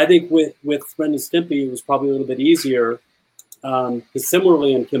 I think with Ren and Stimpy, it was probably a little bit easier. Because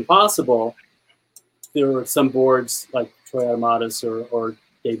similarly in Kim Possible, there were some boards like Troy Armatus or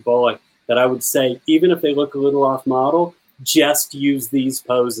Dave Bullock that I would say, even if they look a little off model, just use these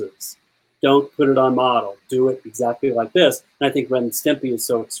poses. Don't put it on model. Do it exactly like this. And I think Ren and Stimpy is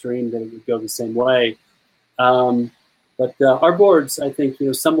so extreme that it would go the same way. But our boards, I think,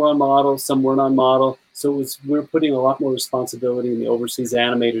 some were on model, some weren't on model. So we're putting a lot more responsibility in the overseas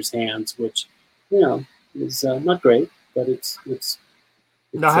animators' hands, which, is not great, but it's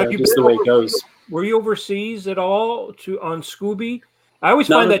now, have you just the way it goes. Were you overseas at all on Scooby? I always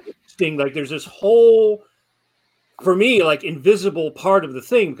find that interesting. Like, there's this whole, for me, like invisible part of the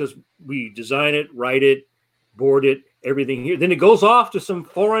thing, because we design it, write it, board it, everything here. Then it goes off to some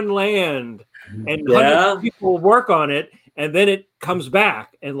foreign land, and hundreds of people work on it, and then it comes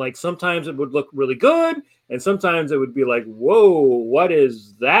back. And like sometimes it would look really good, and sometimes it would be like, whoa, what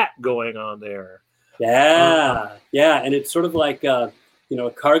is that going on there? Yeah, and it's sort of like a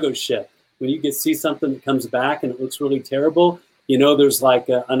cargo ship. When you see something that comes back and it looks really terrible, there's like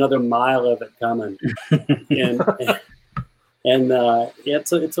another mile of it coming, and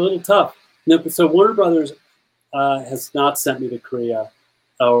it's a little tough. So Warner Brothers has not sent me to Korea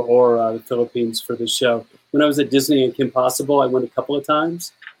or the Philippines for this show. When I was at Disney and Kim Possible, I went a couple of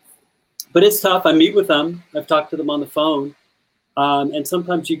times, but it's tough. I meet with them. I've talked to them on the phone, and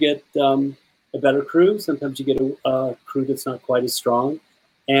sometimes you get a better crew. Sometimes you get a crew that's not quite as strong,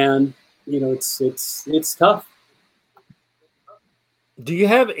 and it's tough. Do you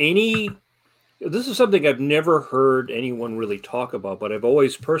have any? This is something I've never heard anyone really talk about, but I've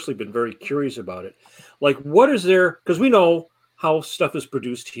always personally been very curious about it. Like, what is there? Because we know how stuff is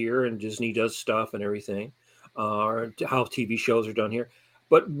produced here, and Disney does stuff and everything, or how TV shows are done here.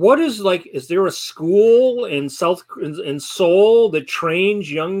 But what is like? Is there a school in Seoul that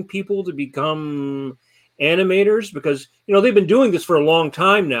trains young people to become animators? Because they've been doing this for a long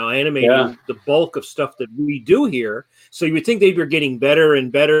time now, animating the bulk of stuff that we do here. So you would think they'd be getting better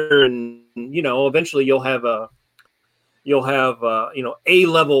and better, and eventually you'll have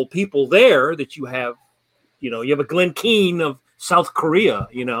A-level people there that you have a Glenn Keane of South Korea.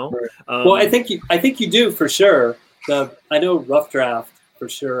 Well, I think you do for sure. I know Rough Draft for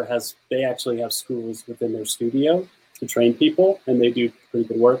sure they actually have schools within their studio to train people, and they do pretty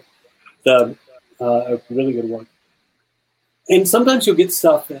good work. Really good work. And sometimes you'll get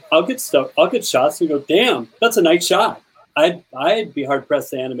stuff. I'll get shots and you go, damn, that's a nice shot. I'd be hard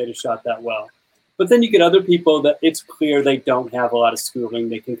pressed to animate a shot that well. But then you get other people that it's clear they don't have a lot of schooling.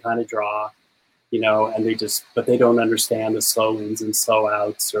 They can kind of draw, and but they don't understand the slow ins and slow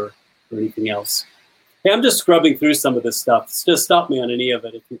outs or anything else. Hey, I'm just scrubbing through some of this stuff. Just stop me on any of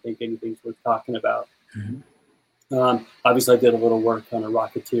it if you think anything's worth talking about. Mm-hmm. Obviously, I did a little work on a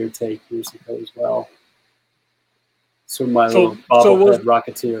Rocketeer take years ago as well. So my little bobblehead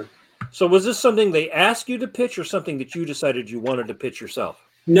Rocketeer. So was this something they asked you to pitch, or something that you decided you wanted to pitch yourself?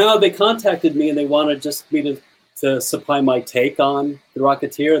 No, they contacted me and they wanted just me to supply my take on the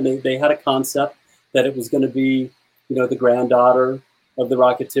Rocketeer, and they had a concept that it was going to be, the granddaughter of the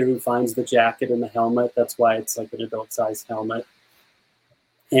Rocketeer who finds the jacket and the helmet. That's why it's like an adult-sized helmet.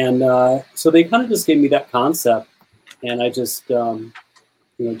 And so they kind of just gave me that concept, and I just,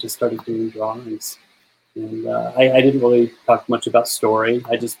 just started doing drawings. And I didn't really talk much about story.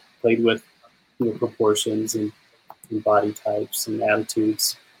 I just played with proportions and body types and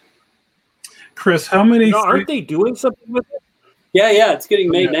attitudes. Chris, how many? Aren't they doing something with it? Yeah, it's getting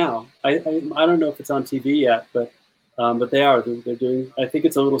made now. I don't know if it's on TV yet, but they are. They're doing. I think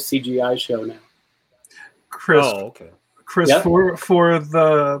it's a little CGI show now. Chris, okay. Chris, yep. For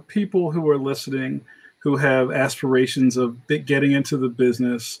the people who are listening who have aspirations of getting into the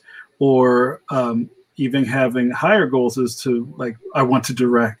business, or even having higher goals as to like, I want to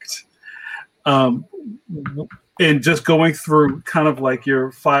direct, and just going through kind of like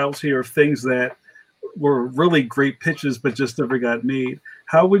your files here of things that were really great pitches but just never got made.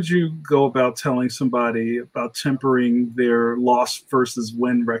 How would you go about telling somebody about tempering their loss versus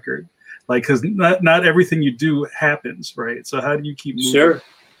win record? Like, because not everything you do happens, right? So how do you keep moving? Sure.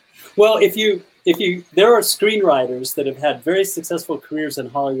 Well, if you there are screenwriters that have had very successful careers in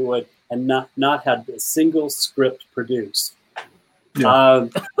Hollywood and not had a single script produced. Yeah.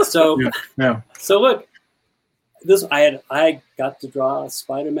 So look, I got to draw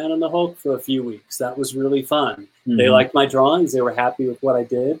Spider-Man and the Hulk for a few weeks. That was really fun. Mm-hmm. They liked my drawings. They were happy with what I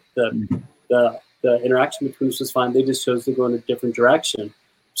did. The interaction between us was fine. They just chose to go in a different direction.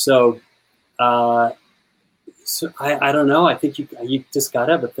 So So I don't know. I think you just got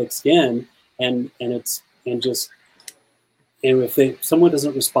to have a thick skin, and if someone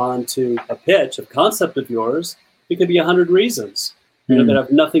doesn't respond to a pitch, a concept of yours, it could be 100 reasons. That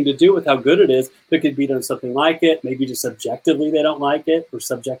have nothing to do with how good it is. There could be done something like it. Maybe just objectively they don't like it, or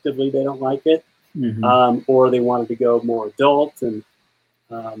subjectively they don't like it, or they wanted to go more adult. And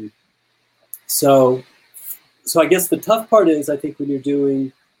so I guess the tough part is, I think, when you're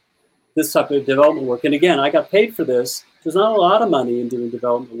doing this type of development work, and again, I got paid for this. There's not a lot of money in doing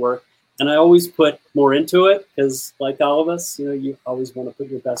development work, and I always put more into it because, like all of us, you always want to put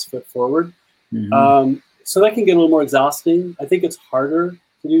your best foot forward. So that can get a little more exhausting. I think it's harder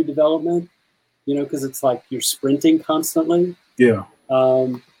to do development, because it's like you're sprinting constantly. Yeah.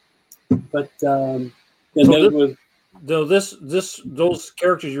 Those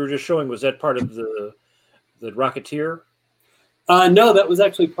characters you were just showing, was that part of the Rocketeer? No, that was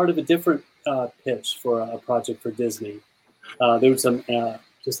actually part of a different pitch for a project for Disney. There were some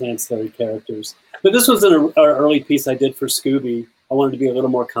just ancillary characters, but this was an early piece I did for Scooby. I wanted to be a little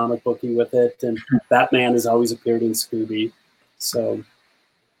more comic booky with it, and Batman has always appeared in Scooby. So,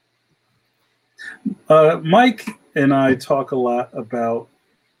 Mike and I talk a lot about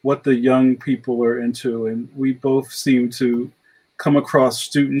what the young people are into, and we both seem to come across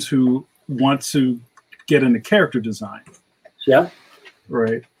students who want to get into character design. Yeah.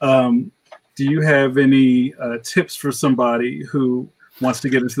 Right. Do you have any tips for somebody who wants to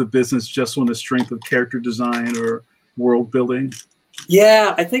get into the business just on the strength of character design or world building?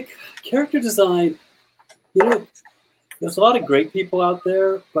 Yeah, I think character design, there's a lot of great people out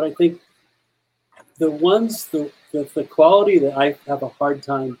there, but I think the quality that I have a hard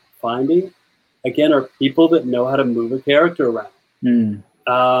time finding, again, are people that know how to move a character around.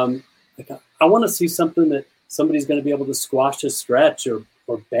 I want to see something that somebody's going to be able to squash a stretch or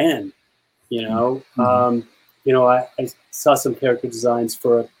bend, I saw some character designs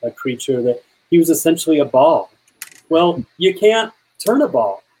for a creature that he was essentially a ball. Well, you can't turn a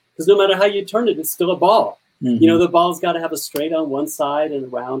ball because no matter how you turn it, it's still a ball. The ball's got to have a straight on one side and a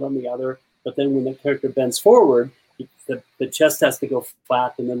round on the other. But then when the character bends forward, the chest has to go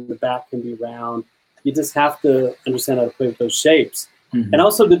flat, and then the back can be round. You just have to understand how to play with those shapes, and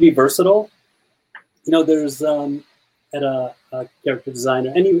also to be versatile. There's at a character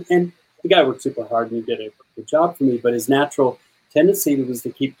designer, and the guy worked super hard and he did a good job for me. But his natural tendency was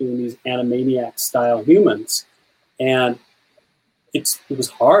to keep doing these Animaniac style humans, and it was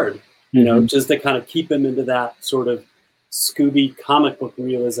hard, just to kind of keep him into that sort of Scooby comic book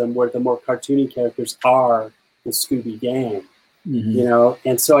realism where the more cartoony characters are the Scooby gang,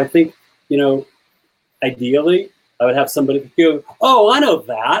 And so I think, ideally I would have somebody go, oh, I know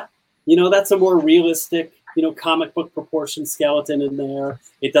that, that's a more realistic, comic book proportion skeleton in there.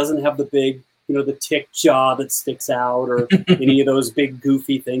 It doesn't have the big, the tick jaw that sticks out or any of those big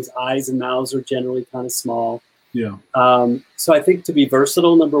goofy things. Eyes and mouths are generally kind of small. Yeah. So I think to be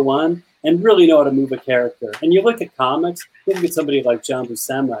versatile, number one, and really know how to move a character. And you look at comics, you look at somebody like John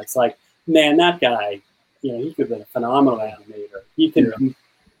Buscema, it's like, man, that guy, he could have been a phenomenal animator. He can,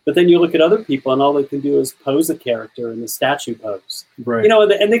 but then you look at other people and all they can do is pose a character in the statue pose. Right.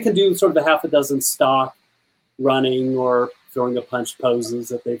 And they can do sort of a half a dozen stock running or throwing a punch poses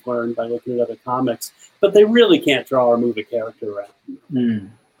that they've learned by looking at other comics, but they really can't draw or move a character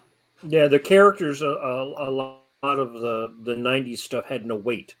around. Yeah, the characters, a lot of the 90s stuff had no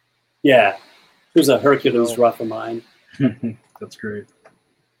weight. Yeah. There's a Hercules rough of mine. That's great.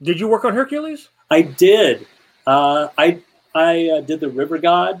 Did you work on Hercules? I did. I did the River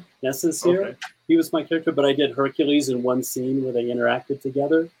God, Nessus here. Okay. He was my character, but I did Hercules in one scene where they interacted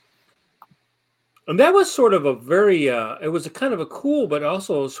together. And that was sort of a very, it was a kind of a cool, but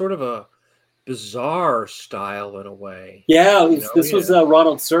also sort of a bizarre style in a way. Yeah, this was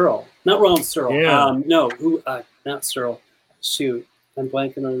Ronald Searle. Not Ronald Searle. Yeah. Not Searle. Shoot, I'm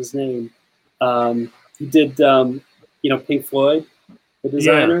blanking on his name. He did, Pink Floyd, the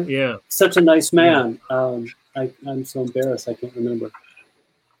designer. Yeah. Such a nice man. Yeah. I'm so embarrassed I can't remember.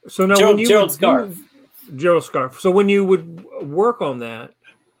 So now Gerald Scarfe. Gerald Scarfe. So when you would work on that,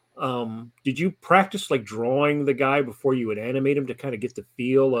 did you practice like drawing the guy before you would animate him to kind of get the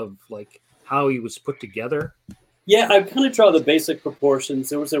feel of like how he was put together? Yeah, I kind of draw the basic proportions.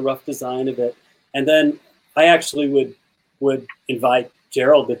 There was a rough design of it, and then I actually would invite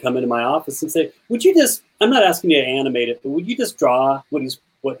Gerald to come into my office and say, "Would you just? I'm not asking you to animate it, but would you just draw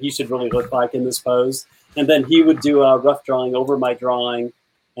what he should really look like in this pose?" And then he would do a rough drawing over my drawing,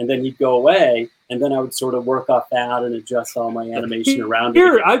 and then he'd go away, and then I would sort of work off that and adjust all my animation around it.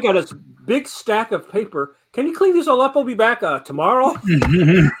 Here, I've got a big stack of paper. can you clean this all up? I'll be back tomorrow.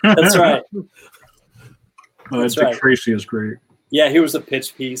 That's right. Dick Tracy is great. Yeah, here was a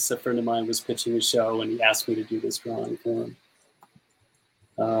pitch piece. A friend of mine was pitching a show, and he asked me to do this drawing for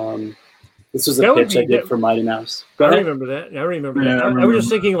him. This was a pitch I did for Mighty Mouse. I remember that. I remember that. I was just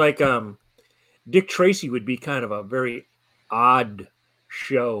thinking, like, Dick Tracy would be kind of a very odd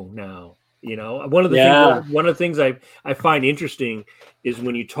show now. You know, one of the things I find interesting is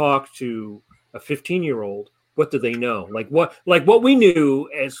when you talk to a 15-year-old, what do they know? Like what we knew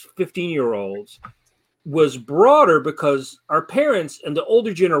as 15-year-olds was broader because our parents and the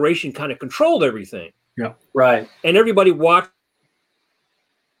older generation kind of controlled everything. Yeah. Right. And everybody watched.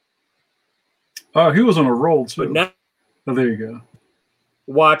 Oh, he was on a roll too. But now, there you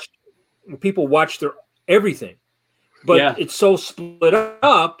go. People watch their everything, but it's so split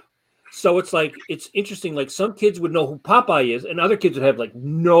up. So it's like, it's interesting. Like some kids would know who Popeye is and other kids would have like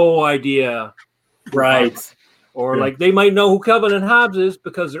no idea. Right. Or like they might know who Calvin and Hobbes is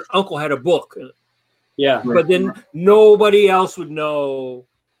because their uncle had a book. Yeah. But then nobody else would know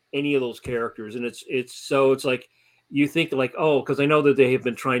any of those characters. And it's like, you think like, oh, because I know that they have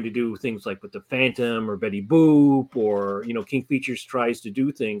been trying to do things like with the Phantom or Betty Boop or, you know, King Features tries to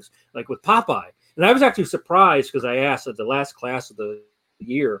do things like with Popeye. And I was actually surprised because I asked at the last class of the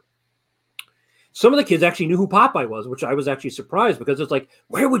year, some of the kids actually knew who Popeye was, which I was actually surprised because it's like,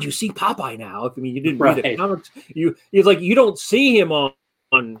 where would you see Popeye now? I mean, you didn't read the comics. It's like, you don't see him on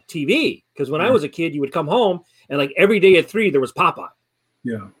TV. Because when I was a kid, you would come home and like every day at 3, there was Popeye.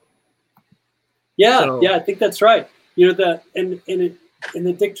 Yeah. Yeah. I think that's right. You know, in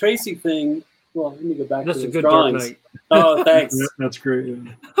the Dick Tracy thing. Well, let me go back to those drawings. Dark Knight. Oh, thanks. That's great.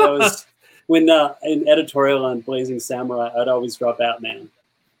 Yeah. That was when in editorial on Blazing Samurai, I'd always draw Batman.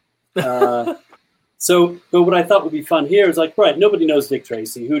 So, but what I thought would be fun here is like, right, nobody knows Dick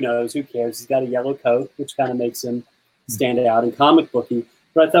Tracy. Who knows? Who cares? He's got a yellow coat, which kind of makes him stand out in comic booky.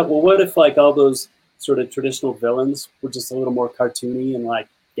 But I thought, well, what if like all those sort of traditional villains were just a little more cartoony and like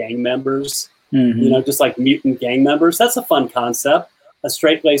gang members? You know, just like mutant gang members. That's a fun concept. A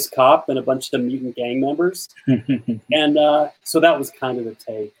straight-laced cop and a bunch of mutant gang members. And so that was kind of the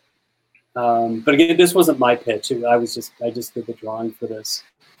take. But again, this wasn't my pitch. I just did the drawing for this.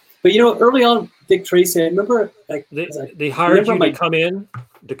 But you know, early on, Dick Tracy, I remember like they hired you to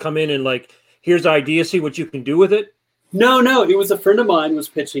come in and like, here's the idea, see what you can do with it. No, it was a friend of mine was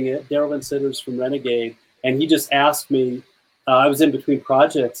pitching it, Daryl Van Sitters from Renegade, and he just asked me. I was in between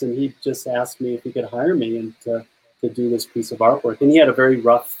projects, and he just asked me if he could hire me and to do this piece of artwork. And he had a very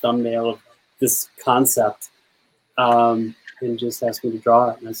rough thumbnail of this concept, and just asked me to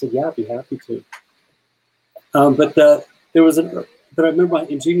draw it. And I said, "Yeah, I'd be happy to." But I remember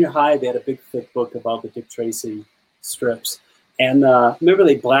in junior high they had a big thick book about the Dick Tracy strips, and remember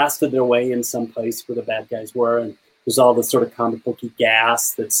they blasted their way in some place where the bad guys were, and there's all this sort of comic booky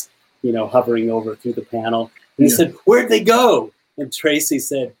gas that's hovering over through the panel. And he said, "Where'd they go?" And Tracy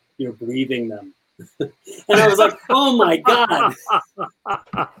said, "You're breathing them." And I was like, "Oh my God."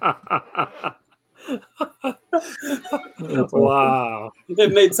 Wow.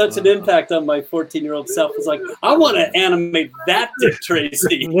 It made such an impact on my 14-year-old self. It's like, I want to animate that Dick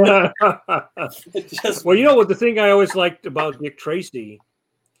Tracy. Well, you know what the thing I always liked about Dick Tracy,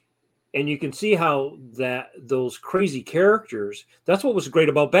 and you can see how those crazy characters, that's what was great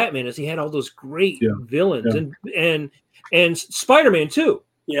about Batman, is he had all those great villains and Spider-Man too.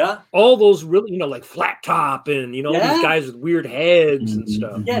 Yeah. All those really, like Flat Top and, these guys with weird heads and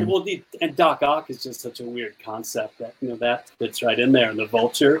stuff. Yeah. Well, and Doc Ock is just such a weird concept that, that fits right in there. And the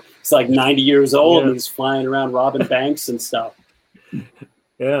Vulture, it's like 90 years old and he's flying around robbing banks and stuff.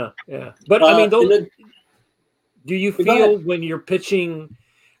 Yeah. Yeah. But I mean, do you feel when you're pitching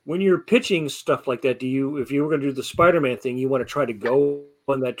stuff like that, if you were going to do the Spider-Man thing, you want to try to go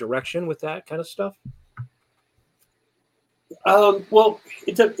in that direction with that kind of stuff? Well,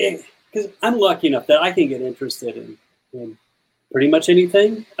 because I'm lucky enough that I can get interested in pretty much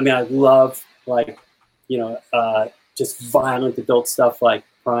anything. I mean, I love just violent adult stuff like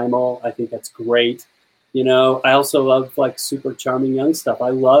Primal. I think that's great. I also love like super charming young stuff. I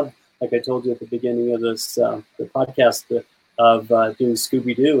love, like I told you at the beginning of this the podcast, of doing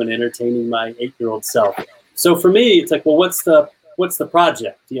Scooby-Doo and entertaining my 8-year-old self. So for me, it's like, well, what's the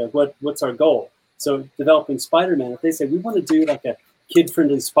project? What's our goal? So developing Spider-Man, if they say we want to do like a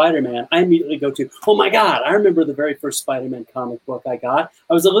kid-friendly Spider-Man, I immediately go to, oh my God, I remember the very first Spider-Man comic book I got.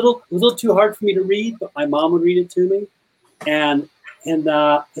 I was a little too hard for me to read, but my mom would read it to me, and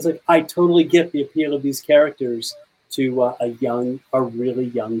it's like I totally get the appeal of these characters to a really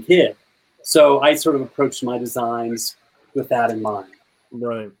young kid. So I sort of approached my designs with that in mind.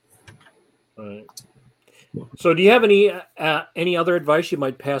 Right. So do you have any other advice you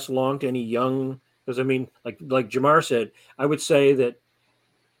might pass along to any young? Because I mean, like Jamar said, I would say that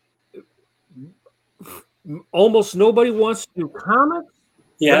almost nobody wants to do comics.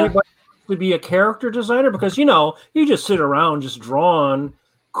 Yeah. Everybody wants to be a character designer because, you know, you just sit around just drawing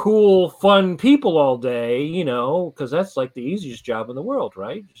cool, fun people all day, you know, because that's like the easiest job in the world,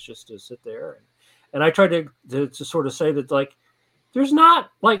 right? It's just to sit there. And I try to sort of say that, like, there's not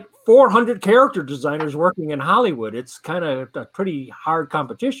like 400 character designers working in Hollywood. It's kind of a pretty hard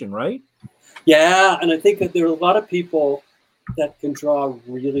competition, right? Yeah, and I think that there are a lot of people that can draw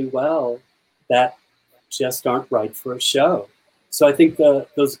really well that just aren't right for a show. So I think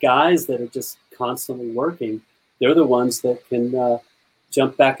those guys that are just constantly working, they're the ones that can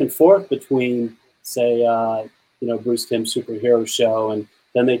jump back and forth between, say, Bruce Timm's superhero show, and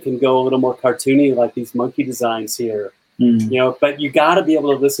then they can go a little more cartoony, like these monkey designs here. You know, but you got to be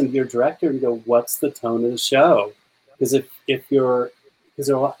able to listen to your director and go, what's the tone of the show? Because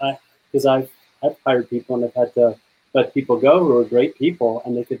because I've hired people and I've had to let people go who are great people,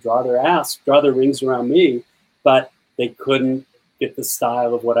 and they could draw their rings around me, but they couldn't get the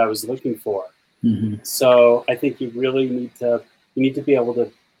style of what I was looking for. So I think you really need to be able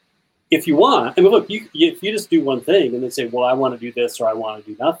to, if you want. I mean, look, if you just do one thing and they say, well, I want to do this or I want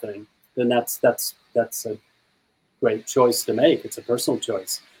to do nothing, then that's a great choice to make. It's a personal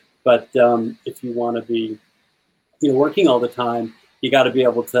choice. But if you want to be, working all the time, you got to be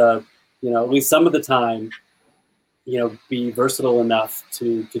able to, at least some of the time, be versatile enough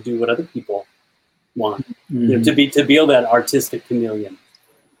to do what other people want. To be that artistic chameleon.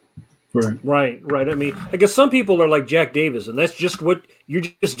 Right. I mean, I guess some people are like Jack Davis, and that's just you're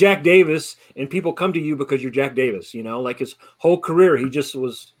just Jack Davis, and people come to you because you're Jack Davis. Like his whole career, he just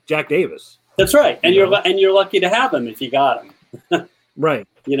was Jack Davis. That's right, and you're lucky to have him if you got him. Right.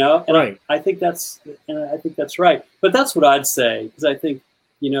 And I think that's right. But that's what I'd say, because I think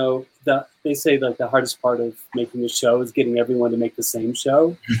they say like the hardest part of making a show is getting everyone to make the same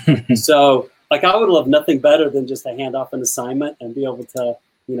show. So like I would love nothing better than just to hand off an assignment and be able to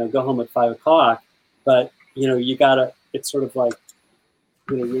go home at 5 o'clock. But you gotta. It's sort of like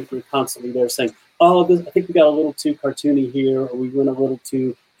you're constantly there saying, oh, I think we got a little too cartoony here, or we went a little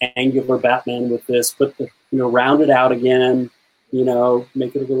too angular Batman with this, but round it out again,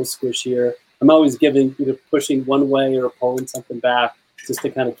 make it a little squishier. I'm always pushing one way or pulling something back just to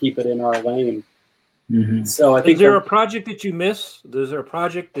kind of keep it in our lane. So I think, is there a project that you miss? Is there a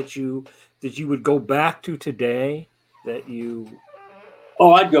project that you would go back to today that you?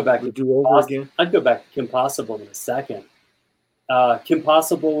 Oh, I'd go back to do over again. I'd go back to Kim Possible in a second. Kim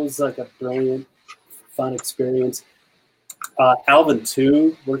Possible was like a brilliant, fun experience. Alvin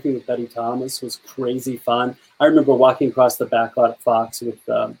 2, working with Betty Thomas, was crazy fun. I remember walking across the back lot at Fox with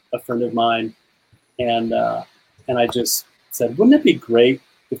a friend of mine, and I just said, wouldn't it be great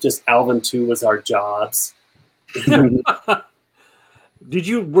if just Alvin 2 was our jobs?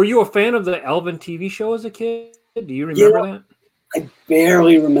 Were you a fan of the Alvin TV show as a kid? Do you remember that? I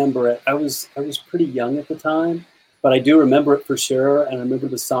barely remember it. I was pretty young at the time, but I do remember it for sure, and I remember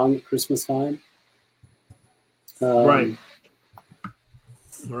the song at Christmas time. Right.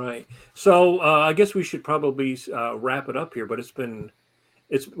 So I guess we should probably wrap it up here, but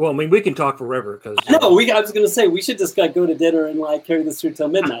well, I mean, we can talk forever because. No, I was going to say we should just go to dinner and carry this through till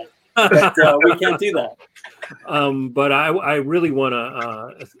midnight, but we can't do that. But I really want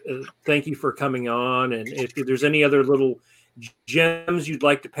to thank you for coming on, and if there's any other little gems you'd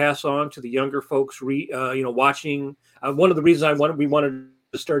like to pass on to the younger folks, watching. One of the reasons we wanted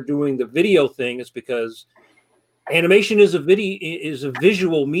to start doing the video thing is because animation is a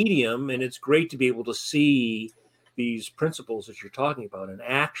visual medium, and it's great to be able to see these principles that you're talking about in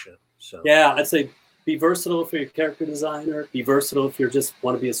action. So yeah, I'd say be versatile if you're a character designer. Be versatile if you just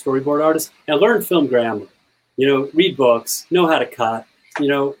want to be a storyboard artist, and learn film grammar. Read books, know how to cut.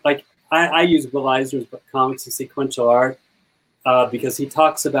 I use Will Eisner's Comics and Sequential Art because he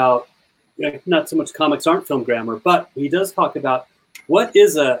talks about not so much comics aren't film grammar, but he does talk about what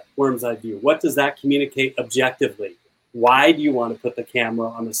is a worm's eye view. What does that communicate objectively? Why do you want to put the camera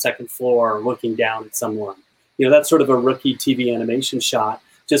on the second floor looking down at someone? That's sort of a rookie TV animation shot,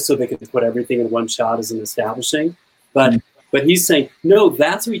 just so they can put everything in one shot as an establishing. But he's saying, no,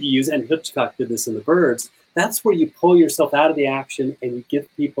 that's what you use. And Hitchcock did this in The Birds. That's where you pull yourself out of the action and you give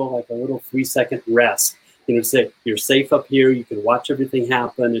people like a little 3-second rest. Say, you're safe up here. You can watch everything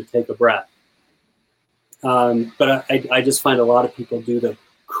happen and take a breath. But I just find a lot of people do the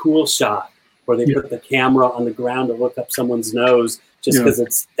cool shot where they put the camera on the ground to look up someone's nose just because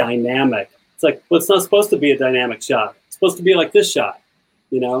it's dynamic. It's like, well, it's not supposed to be a dynamic shot. It's supposed to be like this shot,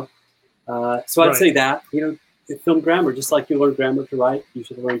 So I'd say that, film grammar, just like you learn grammar to write, you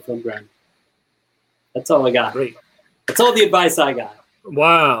should learn film grammar. That's all I got. Great. That's all the advice I got.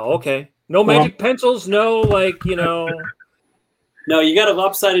 Wow. Okay. No magic pencils. No, No, you got a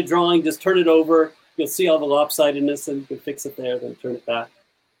lopsided drawing. Just turn it over. You'll see all the lopsidedness, and you can fix it there. Then turn it back.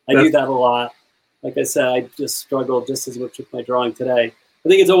 I do that a lot. Like I said, I just struggle just as much with my drawing today. I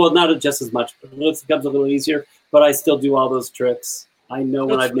think it's not just as much. It becomes a little easier, but I still do all those tricks. I know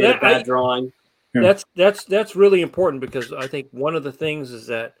when I've made a bad drawing. That's really important, because I think one of the things is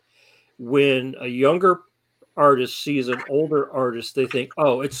that when a younger artist sees an older artist, they think,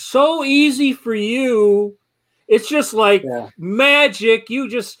 "Oh, it's so easy for you. It's just like magic.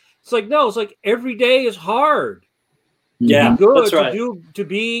 It's like, no, it's like every day is hard. Yeah, good that's right. To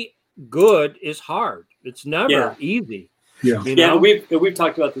be good is hard. It's never easy." Yeah, yeah. We've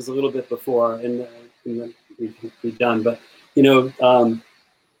talked about this a little bit before, and we've done, but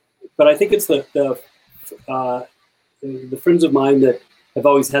but I think it's the friends of mine that have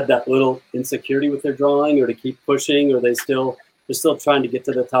always had that little insecurity with their drawing, or to keep pushing, or they're still trying to get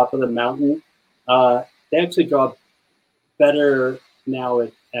to the top of the mountain. They actually draw better now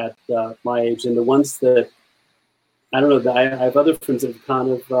at my age, and the ones that I don't know. I have other friends that have kind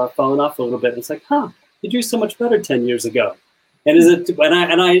of fallen off a little bit. And it's like, you drew so much better 10 years ago. And I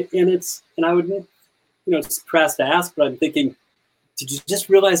would, it's crass to ask, but I'm thinking, did you just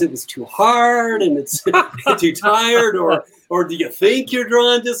realize it was too hard and it's too tired, or do you think you're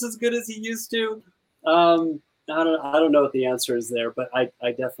drawing just as good as you used to? I don't know what the answer is there, but I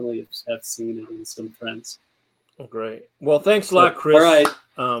definitely have seen it in some friends. Oh, great. Well, thanks a lot, Chris. All right.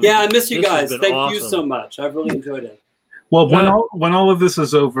 I miss you guys. Thank awesome. you so much. I've really enjoyed it. Well, when all of this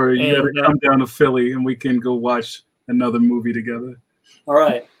is over, you got to come down to Philly and we can go watch another movie together. All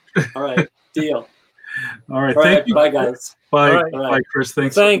right. Deal. All right. Thank you. Bye, guys. Bye. All right. Bye, Chris.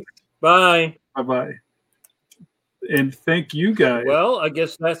 Thanks. Bye. Bye. And thank you guys. Well, I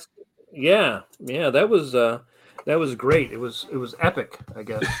guess that's that was great. It was epic, I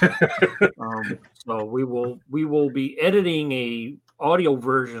guess. So we will be editing a audio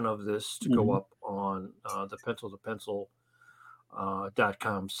version of this to go up on the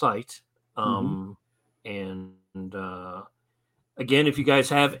pencil-to-pencil.com site. And again, if you guys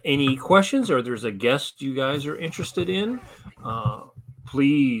have any questions, or there's a guest you guys are interested in,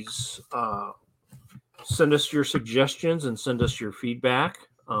 please send us your suggestions and send us your feedback.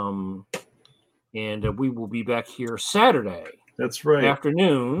 And we will be back here Saturday. That's right.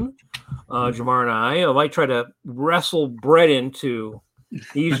 Afternoon. Jamar and I might try to wrestle Brett into.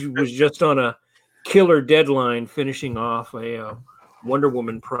 He was just on a killer deadline, finishing off a Wonder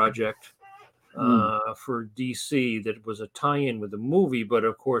Woman project for DC that was a tie-in with the movie. But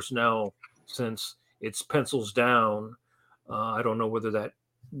of course, now since it's pencils down, I don't know whether that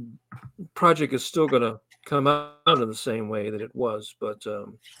project is still going to come out in the same way that it was. But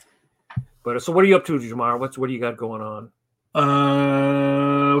so what are you up to, Jamar? What do you got going on?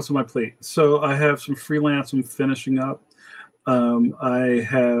 What's on my plate? So I have some freelance I'm finishing up. I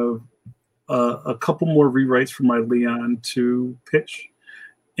have a couple more rewrites for my Leon to pitch,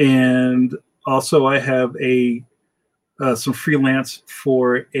 and also I have some freelance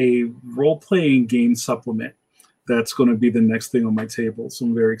for a role-playing game supplement that's going to be the next thing on my table. So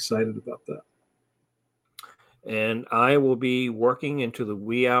I'm very excited about that. And I will be working into the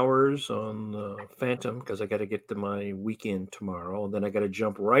wee hours on the Phantom, because I got to get to my weekend tomorrow. And then I got to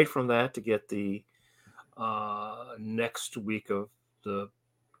jump right from that to get the next week of the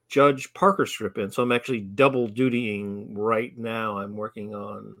Judge Parker strip in. So I'm actually double dutying right now. I'm working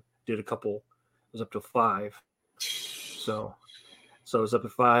on, it was up to 5. So it's up to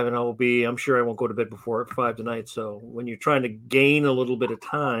 5, and I'm sure I won't go to bed before 5 tonight. So when you're trying to gain a little bit of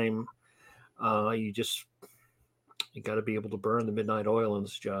time, you got to be able to burn the midnight oil in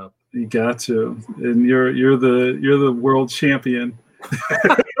this job. You got to, and you're the world champion.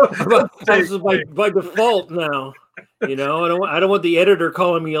 This is by default now. I don't want the editor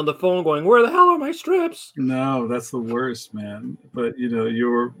calling me on the phone going, "Where the hell are my strips?" No, that's the worst, man. But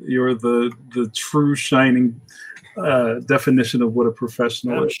you're the true shining definition of what a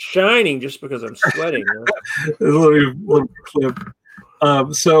professional is. Shining just because I'm sweating. A little clip.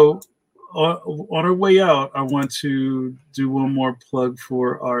 So. On our way out, I want to do one more plug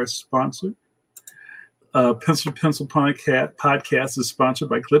for our sponsor. Pencil Podcast is sponsored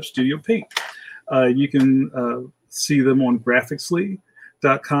by Clip Studio Paint. You can see them on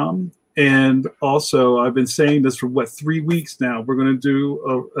graphicsly.com. And also, I've been saying this for 3 weeks now. We're going to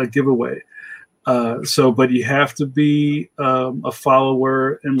do a giveaway. But you have to be a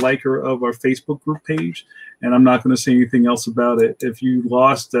follower and liker of our Facebook group page. and I'm not going to say anything else about it. If you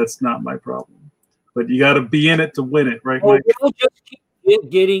lost, that's not my problem. But you got to be in it to win it, right, Mike? We'll just keep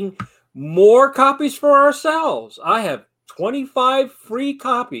getting more copies for ourselves. I have 25 free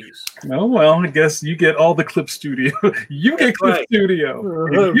copies. Oh, well, I guess you get all the Clip Studio. You get Clip Studio.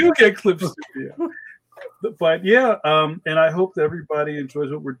 And you get Clip Studio. But yeah, and I hope that everybody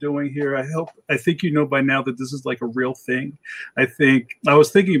enjoys what we're doing here. I think you know by now that this is like a real thing. I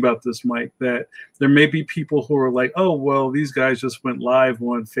was thinking about this, Mike, that there may be people who are like, oh, well, these guys just went live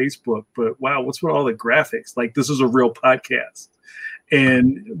on Facebook, but wow, what's with all the graphics? Like, this is a real podcast.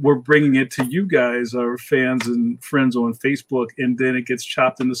 And we're bringing it to you guys, our fans and friends on Facebook, and then it gets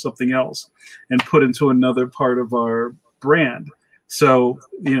chopped into something else and put into another part of our brand. So,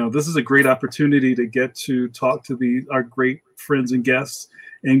 this is a great opportunity to get to talk to our great friends and guests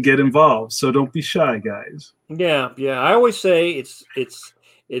and get involved. So don't be shy, guys. Yeah. I always say it's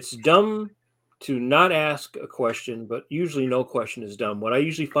dumb to not ask a question, but usually no question is dumb. What I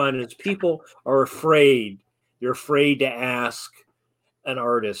usually find is people are afraid. They're afraid to ask an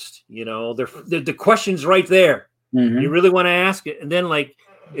artist. The question's right there. Mm-hmm. You really want to ask it, and then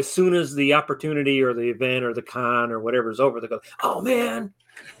as soon as the opportunity or the event or the con or whatever is over, they go, oh man,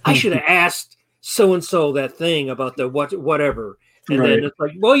 I should have asked so-and-so that thing about the whatever. And then it's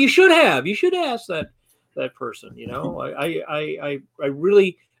like, well, you should ask that person, I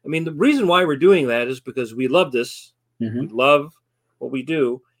really, the reason why we're doing that is because we love this. Mm-hmm. We love what we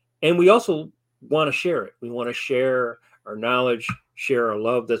do. And we also want to share it. We want to share our knowledge, share our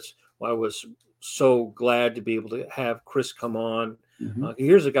love. That's why I was so glad to be able to have Chris come on. Mm-hmm.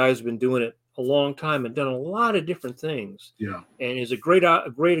 Here's a guy who's been doing it a long time and done a lot of different things. Yeah, and is a great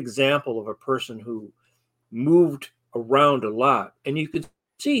example of a person who moved around a lot. And you could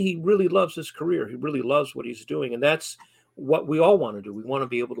see he really loves his career. He really loves what he's doing, and that's what we all want to do. We want to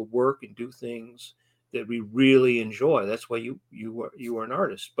be able to work and do things that we really enjoy. That's why you are an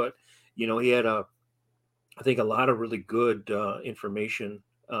artist. But he had I think a lot of really good information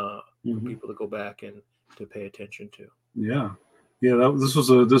for people to go back and to pay attention to. Yeah. This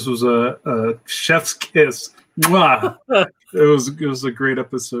was a chef's kiss. Mwah! It was a great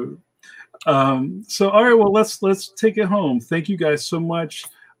episode. So all right, well let's take it home. Thank you guys so much.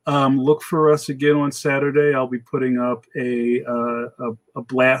 Look for us again on Saturday. I'll be putting up a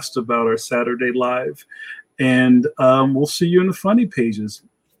blast about our Saturday live, and we'll see you in the funny pages.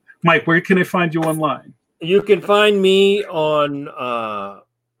 Mike, where can I find you online? You can find me on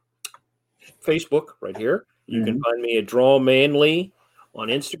Facebook right here. You can find me at Draw Manly on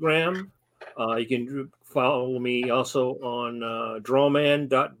Instagram. You can follow me also on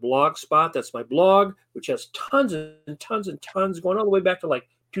drawman.blogspot. That's my blog, which has tons and tons and tons going all the way back to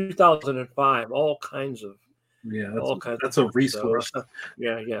 2005. All kinds of that's a resource. So,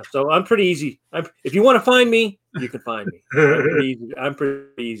 yeah. So I'm pretty easy. If you want to find me, you can find me. I'm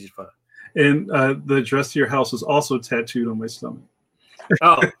pretty easy to find. And the address to your house is also tattooed on my stomach.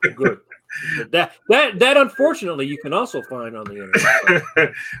 Oh, good. That unfortunately you can also find on the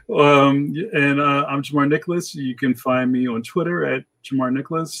internet. And I'm Jamar Nicholas. You can find me on Twitter at Jamar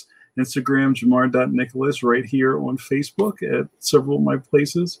Nicholas, Instagram jamar.nicholas, right here on Facebook at several of my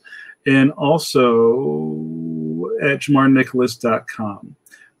places, and also at jamarnicholas.com.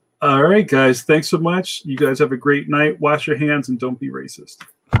 All right, guys. Thanks so much. You guys have a great night. Wash your hands and don't be racist.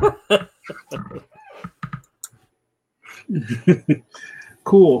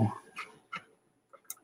 Cool.